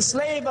wretched is the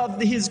slave of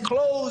his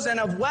clothes and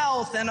of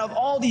wealth and of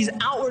all these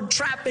outward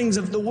trappings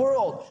of the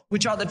world,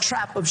 which are the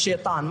trap of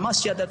shaitan,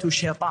 masyadatu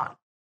shaitan.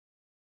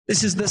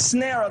 This is the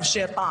snare of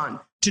shaitan,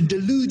 to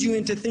delude you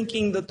into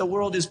thinking that the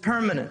world is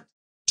permanent,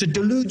 to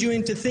delude you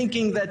into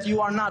thinking that you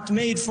are not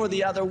made for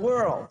the other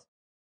world.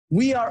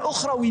 We are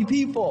ukhrawi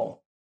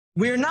people.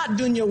 We're not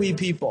dunyawi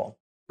people.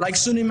 Like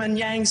Suleiman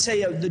Yang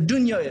say, the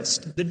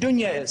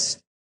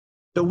dunyaist,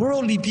 the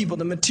worldly people,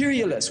 the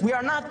materialists. We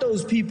are not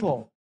those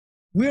people.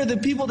 We're the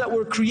people that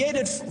were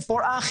created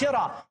for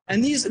akhirah.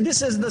 And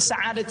this is the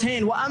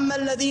sa'adatain. وَأَمَّا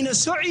الَّذِينَ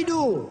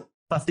سُعِدُوا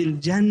فَفِي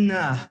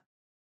الْجَنَّةِ.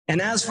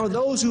 And as for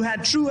those who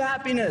had true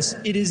happiness,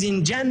 it is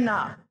in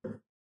Jannah.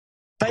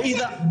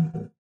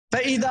 فَإِذَا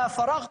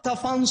فَرَغْتَ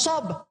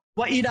فَانْصَبْ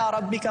وَإِلَىٰ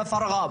رَبِّكَ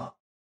فَارْغَبْ.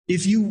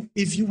 If you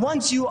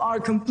once you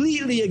are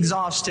completely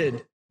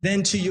exhausted,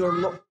 then to your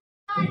Lord.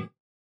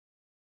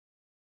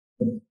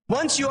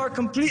 Once you are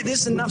complete,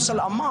 this is nafs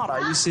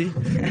al-ammara, you see.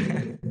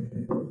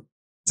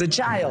 It's a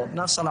child,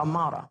 nafs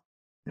al-ammara.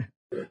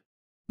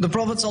 The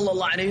Prophet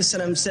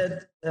ﷺ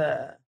said,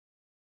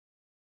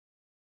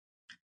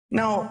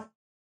 now,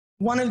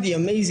 one of the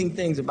amazing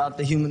things about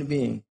the human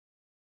being,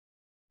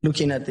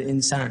 looking at the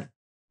insan,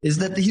 is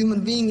that the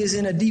human being is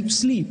in a deep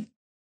sleep.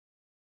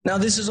 Now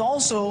this is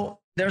also,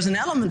 there's an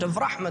element of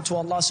rahmah to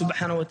Allah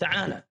subhanahu wa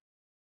ta'ala.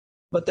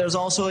 But there's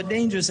also a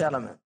dangerous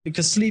element,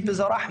 because sleep is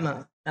a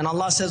rahmah. And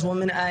Allah says,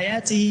 وَمِنْ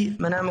آيَاتِهِ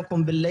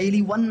مَنَامُكُمْ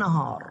بِاللَّيْلِ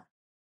وَالنَّهَارِ.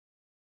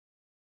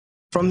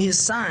 From His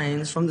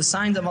signs, from the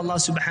signs of Allah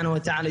subhanahu wa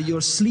ta'ala, your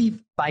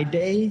sleep by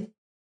day,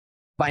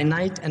 by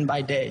night, and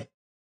by day.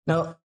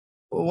 Now,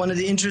 one of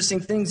the interesting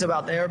things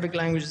about the Arabic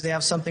language is they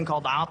have something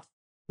called atf,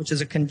 which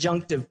is a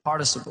conjunctive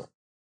participle.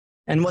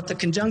 And what the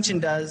conjunction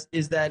does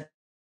is that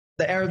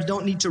the Arabs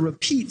don't need to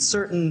repeat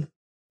certain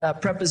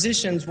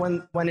prepositions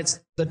when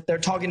they're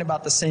talking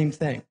about the same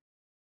thing.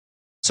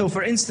 So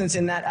for instance,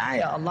 in that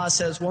ayah, Allah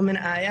says, وَمِنْ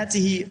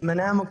آيَاتِهِ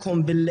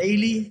مَنَامُكُمْ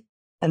بِاللَّيْلِ,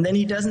 and then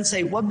He doesn't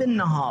say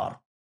وَبِالنَّهَارِ,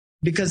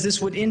 because this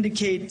would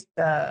indicate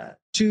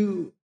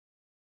two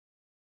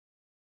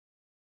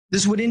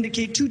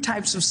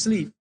types of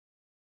sleep.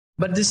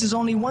 But this is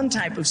only one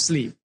type of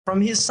sleep.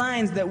 From His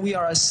signs that we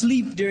are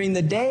asleep during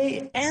the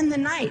day and the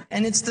night,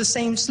 and it's the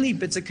same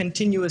sleep, it's a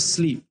continuous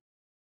sleep.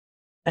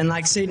 And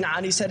like Sayyidina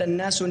Ali said,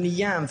 النَّاسُ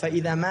نِيَّامْ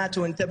فَإِذَا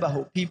مَاتُوا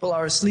انْتَبَهُوا. People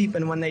are asleep,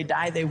 and when they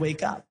die, they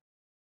wake up.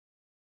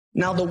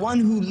 Now the one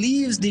who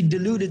leaves the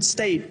deluded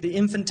state, the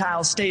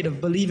infantile state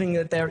of believing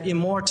that they're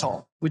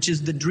immortal, which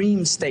is the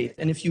dream state.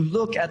 And if you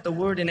look at the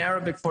word in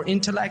Arabic for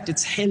intellect,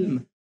 it's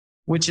hilm,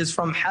 which is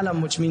from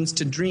halam, which means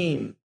to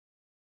dream.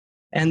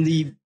 And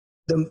the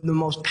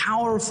most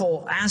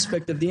powerful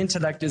aspect of the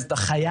intellect is the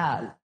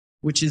khayal,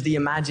 which is the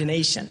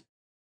imagination.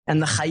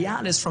 And the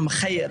khayal is from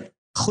khayr,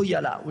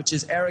 khuyala, which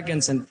is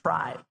arrogance and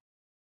pride.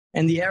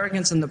 And the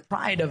arrogance and the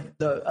pride of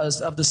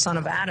the son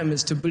of Adam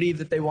is to believe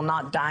that they will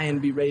not die and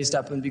be raised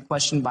up and be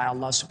questioned by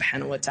Allah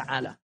subhanahu wa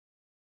ta'ala.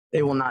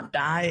 They will not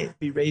die,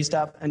 be raised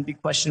up, and be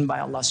questioned by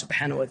Allah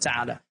subhanahu wa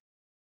ta'ala.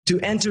 To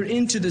enter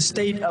into the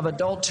state of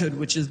adulthood,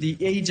 which is the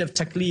age of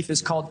taklif,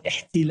 is called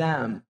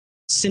ihtilam,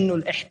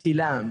 sinnul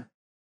ihtilam,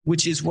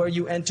 which is where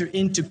you enter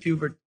into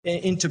puberty.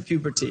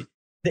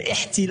 The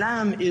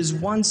ihtilam is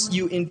once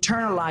you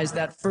internalize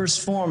that first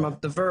form of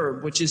the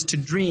verb, which is to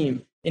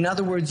dream. In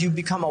other words, you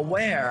become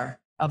aware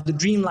of the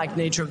dreamlike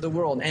nature of the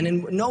world. And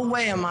in no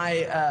way am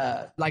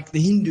I like the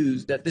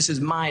Hindus, that this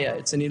is Maya,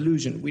 it's an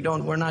illusion.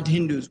 We're not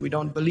Hindus. We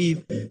don't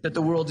believe that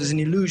the world is an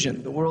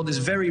illusion. The world is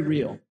very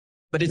real.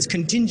 But it's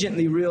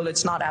contingently real,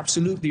 it's not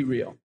absolutely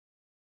real.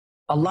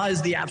 Allah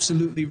is the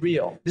absolutely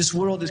real. This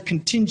world is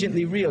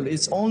contingently real.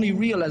 It's only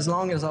real as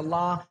long as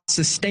Allah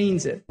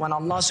sustains it. When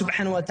Allah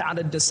subhanahu wa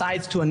ta'ala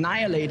decides to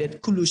annihilate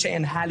it, كُلُّ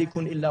شَيْءٍ هَالِكٌ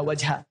إِلَّا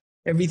وَجْهَهُ.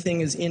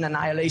 Everything is in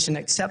annihilation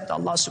except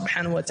Allah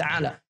subhanahu wa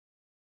ta'ala.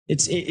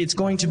 It's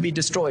going to be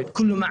destroyed.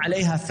 كُلُّ مَا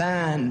عَلَيْهَا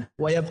فَانٍ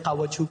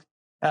وَيَبْقَى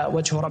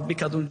وَجْهُ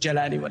رَبِّكَ ذُو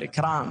الْجَلَالِ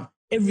وَالْإِكْرَامِ.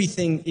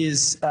 Everything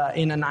is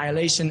in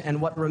annihilation,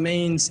 and what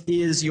remains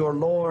is your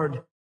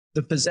Lord,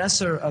 the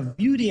possessor of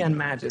beauty and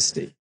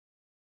majesty,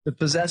 the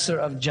possessor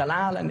of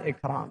Jalal and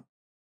Ikram.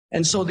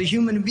 And so the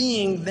human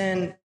being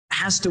then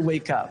has to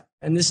wake up,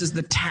 and this is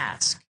the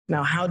task.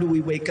 Now, how do we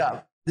wake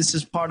up? This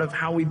is part of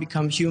how we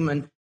become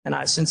human,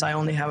 and since I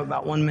only have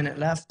about 1 minute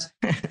left,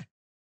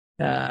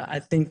 I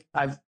think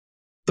I've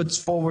put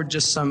forward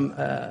just some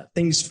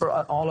things for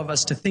all of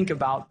us to think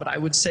about, but I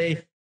would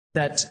say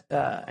that,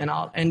 and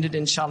I'll end it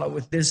inshallah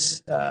with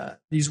these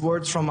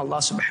words from Allah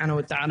subhanahu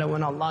wa ta'ala,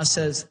 when Allah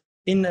says,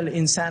 إِنَّ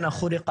الْإِنسَانَ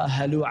خُلِقَ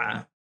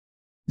هَلُوعًا.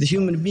 The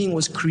human being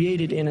was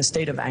created in a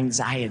state of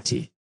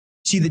anxiety.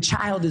 See, the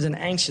child is an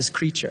anxious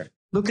creature.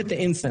 Look at the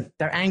infant.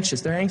 They're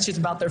anxious. They're anxious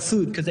about their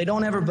food because they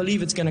don't ever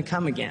believe it's going to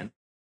come again.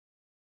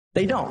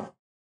 They don't.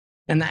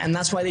 And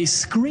that's why they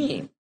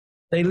scream.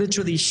 They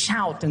literally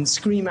shout and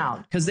scream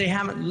out because they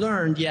haven't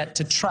learned yet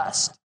to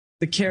trust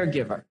the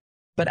caregiver.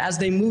 But as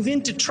they move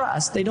into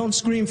trust, they don't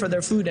scream for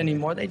their food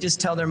anymore. They just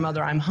tell their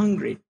mother, I'm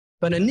hungry.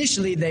 But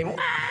initially they, Wah!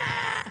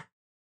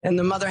 And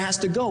the mother has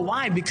to go.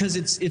 Why? Because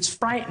it's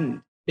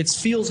frightened. It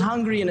feels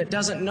hungry and it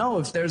doesn't know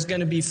if there's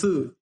going to be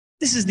food.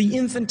 This is the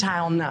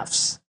infantile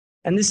nafs.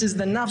 And this is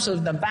the nafs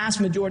of the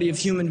vast majority of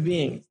human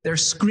beings. They're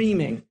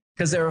screaming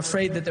because they're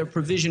afraid that their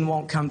provision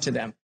won't come to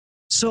them.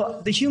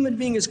 So the human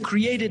being is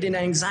created in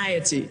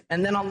anxiety.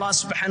 And then Allah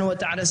subhanahu wa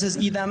ta'ala says,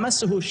 إِذَا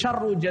مَسَّهُ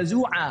الشَّرُّ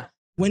جَزُوعًا.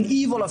 When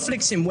evil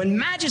afflicts him, when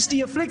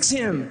majesty afflicts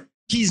him,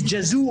 he's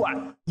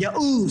jazua,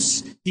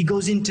 ya'us. He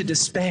goes into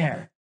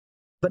despair.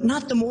 But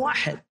not the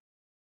muwahid.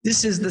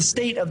 This is the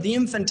state of the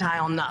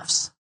infantile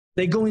nafs.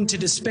 They go into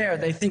despair.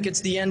 They think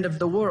it's the end of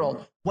the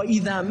world.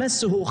 وَإِذَا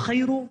مَسَّهُ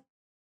خَيْرُ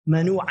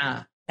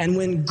مَنُوعًا. And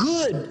when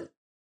good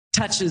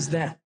touches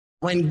them,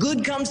 when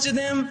good comes to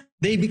them,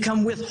 they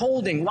become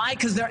withholding. Why?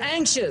 Because they're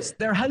anxious.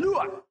 They're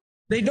halua.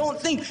 They don't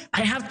think,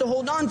 I have to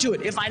hold on to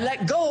it. If I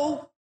let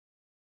go,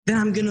 then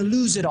I'm going to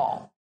lose it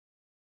all.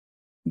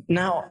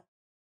 Now,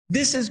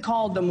 this is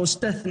called the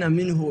mustathna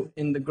minhu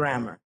in the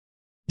grammar.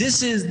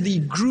 This is the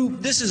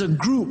group, this is a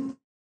group.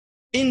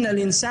 إِنَّ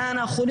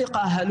الْإِنسَانَ خُلِقَ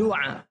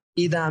هَلُوعًا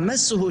إِذَا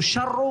مَسَّهُ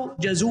الشَّرُّ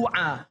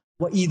جَزُوعًا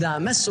وَإِذَا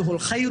مَسَّهُ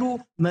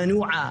الْخَيْرُ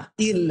مَنُوعًا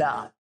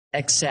إِلَّا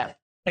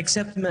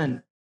except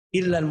men,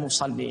 إِلَّا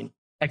الْمُصَلِّينَ,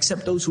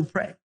 except those who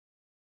pray.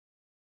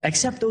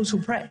 Except those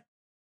who pray.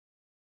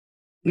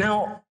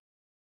 Now,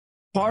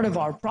 part of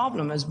our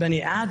problem as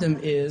Bani Adam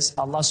is,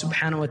 Allah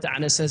subhanahu wa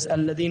ta'ala says,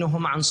 الَّذِينَ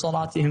هُمْ عَنْ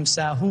صَلَاتِهِمْ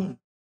سَاهُونَ.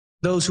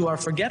 Those who are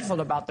forgetful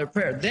about their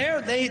prayer.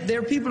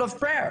 They're people of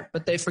prayer,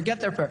 but they forget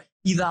their prayer.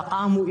 إِذَا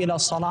قَامُوا إِلَى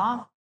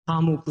الصَّلَاةِ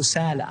قَامُوا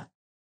كُسَالًا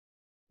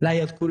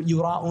لَا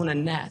يُرَاءُونَ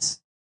النَّاسِ.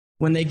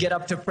 When they get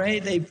up to pray,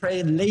 they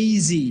pray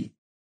lazy.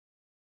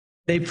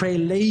 They pray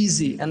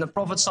lazy. And the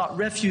Prophet sought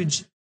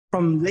refuge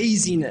from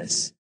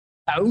laziness.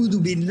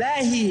 أَعُوذُ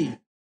بِاللَّهِ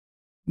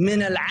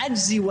مِنَ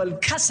الْعَجْزِ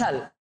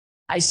وَالْكَسَلِ.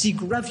 I seek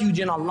refuge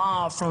in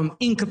Allah from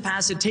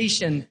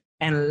incapacitation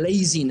and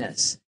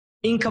laziness.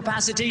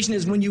 Incapacitation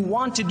is when you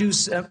want to do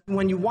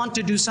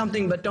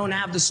something but don't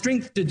have the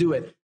strength to do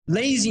it.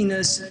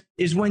 Laziness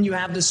is when you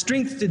have the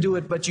strength to do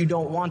it but you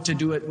don't want to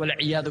do it.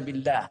 وَالْعِيَاذُ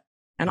بِاللَّهِ.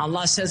 And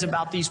Allah says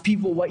about these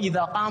people,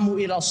 وَإِذَا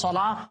قَامُوا إِلَى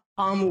الصَّلَاةِ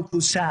قَامُوا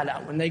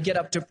كُسَالًا. When they get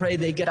up to pray,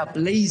 they get up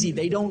lazy.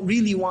 They don't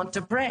really want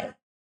to pray.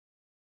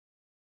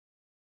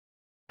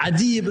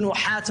 Adi ibn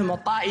Hatim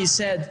al-Ta'i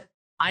said,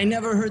 I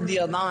never heard the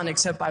adhan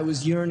except I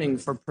was yearning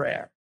for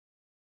prayer.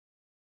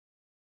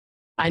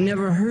 I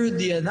never heard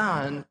the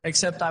adhan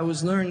except I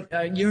was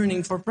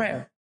yearning for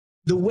prayer.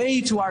 The way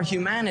to our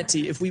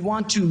humanity, if we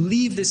want to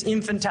leave this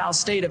infantile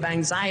state of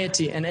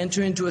anxiety and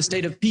enter into a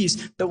state of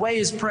peace, the way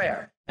is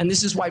prayer. And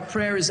this is why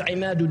prayer is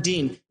imadu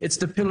deen. It's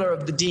the pillar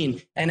of the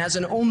deen. And as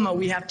an ummah,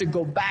 we have to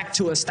go back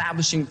to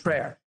establishing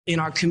prayer in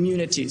our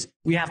communities.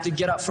 We have to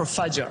get up for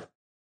fajr.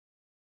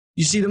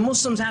 You see, the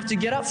Muslims have to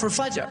get up for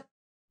fajr.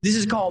 This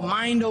is called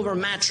mind over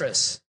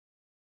mattress.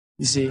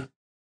 You see,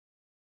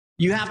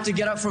 you have to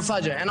get up for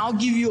fajr. And I'll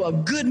give you a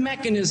good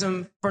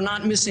mechanism for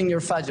not missing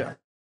your fajr.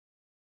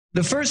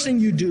 The first thing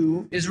you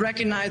do is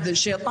recognize that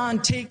shaitan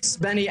takes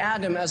Bani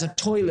Adam as a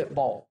toilet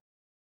bowl.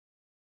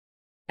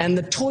 And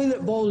the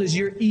toilet bowl is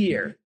your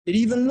ear. It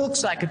even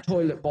looks like a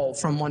toilet bowl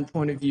from one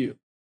point of view.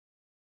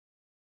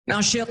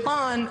 Now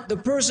shaitan, the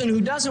person who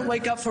doesn't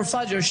wake up for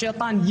fajr,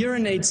 shaitan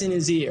urinates in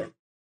his ear.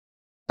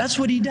 That's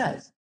what he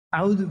does.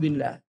 A'udhu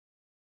billah.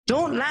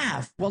 Don't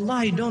laugh.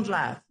 Wallahi, don't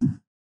laugh.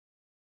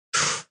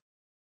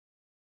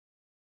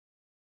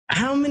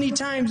 How many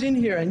times in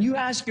here, and you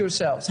ask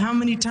yourselves, how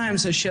many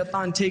times has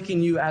shaitan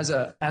taken you as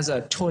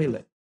a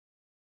toilet?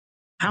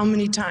 How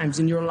many times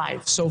in your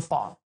life so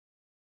far?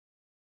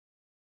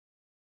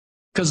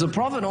 Because the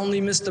Prophet only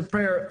missed the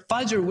prayer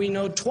Fajr, we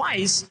know,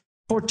 twice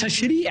for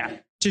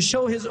tashri'ah, to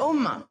show his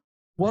ummah.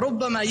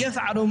 وَرُبَّمَا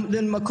يَفْعَلُ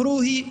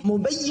لِلْمَكْرُوهِ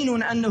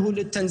مُبَيِّنٌ أَنَّهُ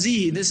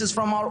لِلتَّنْزِيهِ. This is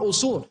from our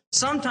usul.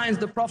 Sometimes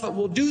the Prophet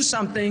will do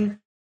something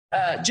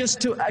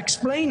just to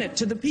explain it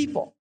to the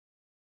people.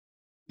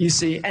 You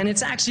see, and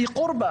it's actually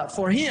qurba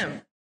for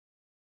him.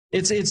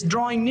 It's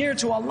drawing near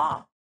to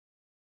Allah.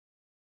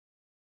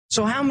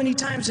 So how many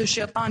times has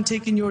shaitan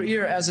taken your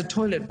ear as a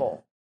toilet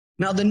bowl?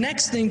 Now the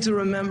next thing to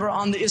remember,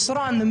 on the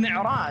Isra and the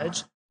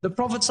Mi'raj, the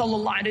Prophet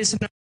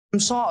ﷺ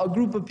saw a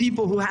group of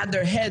people who had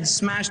their heads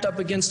smashed up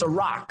against a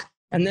rock,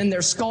 and then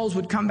their skulls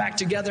would come back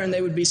together and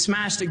they would be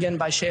smashed again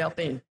by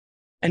shayateen.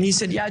 And he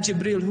said, Ya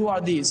Jibreel, who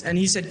are these? And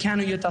he said,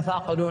 Kanu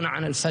yatathaqaduna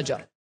an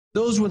al-fajr.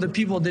 Those were the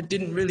people that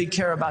didn't really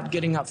care about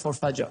getting up for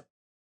Fajr.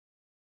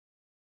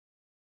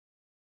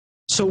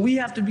 So we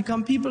have to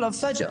become people of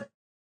Fajr.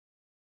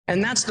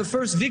 And that's the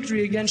first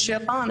victory against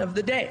shaitan of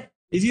the day.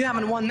 If you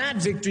haven't won that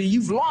victory,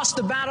 you've lost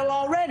the battle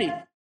already.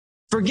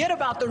 Forget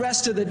about the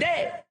rest of the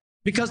day.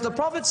 Because the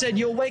Prophet said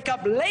you'll wake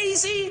up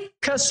lazy,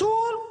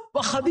 kasul,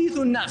 wa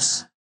khabithun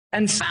nafs,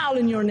 and foul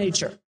in your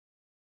nature.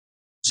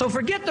 So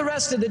forget the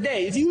rest of the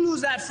day. If you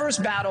lose that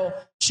first battle,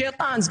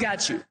 shaitan's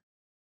got you.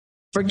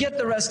 Forget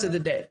the rest of the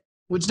day.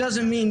 Which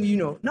doesn't mean,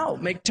 no,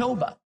 make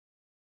tawbah.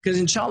 Because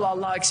inshallah,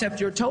 Allah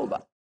accept your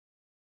tawbah.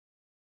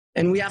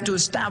 And we have to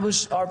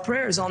establish our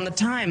prayers on the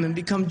time and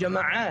become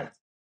jama'at.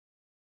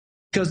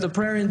 Because the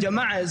prayer in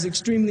jama'ah is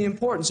extremely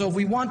important. So if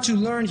we want to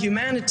learn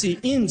humanity,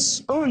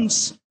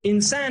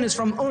 insan is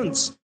from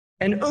uns.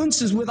 And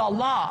uns is with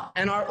Allah.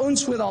 And our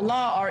uns with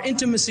Allah, our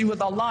intimacy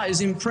with Allah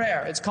is in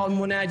prayer. It's called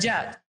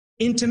munajat.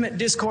 Intimate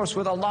discourse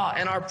with Allah.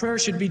 And our prayer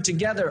should be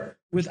together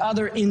with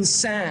other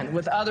insan,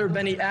 with other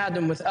bani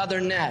Adam, with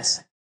other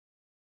nas.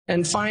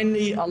 And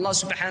finally, Allah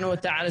subhanahu wa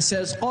ta'ala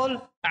says,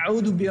 قُلْ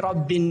أَعُوذُ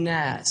بِرَبِّ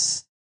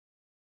النَّاسِ.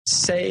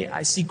 Say,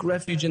 I seek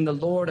refuge in the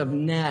Lord of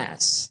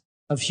Nas,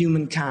 of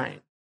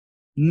humankind.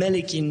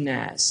 Malikin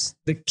Nas,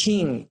 the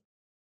King,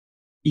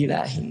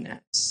 Ilahin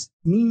Nas.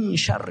 Min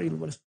sharri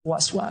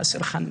al-waswas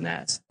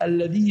al-khannas,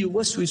 alladhi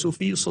yuwaswisu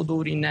fi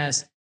suduri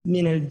nas,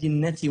 min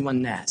al-jinnati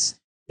wan-nas.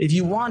 If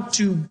you want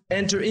to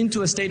enter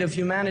into a state of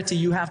humanity,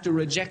 you have to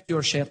reject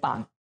your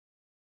shaitan.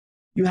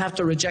 You have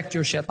to reject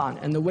your shaitan.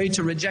 And the way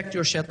to reject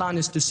your shaitan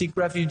is to seek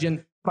refuge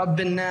in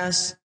Rabbin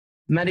Nas,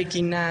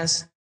 Malikin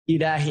Nas,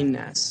 Ilahin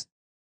Nas.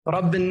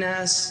 رب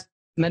الناس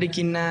ملك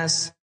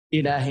الناس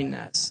إله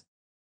الناس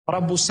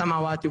رب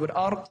السماوات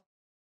والأرض,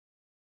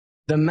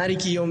 the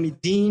Maliki Yawmi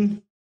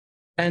Deen,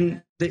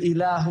 and the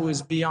Ilah who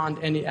is beyond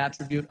any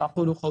attribute.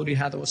 أقول قولي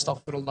هذا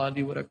واستغفر الله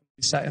لي ولكم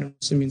ولسائر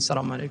المسلمين.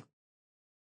 السلام عليكم.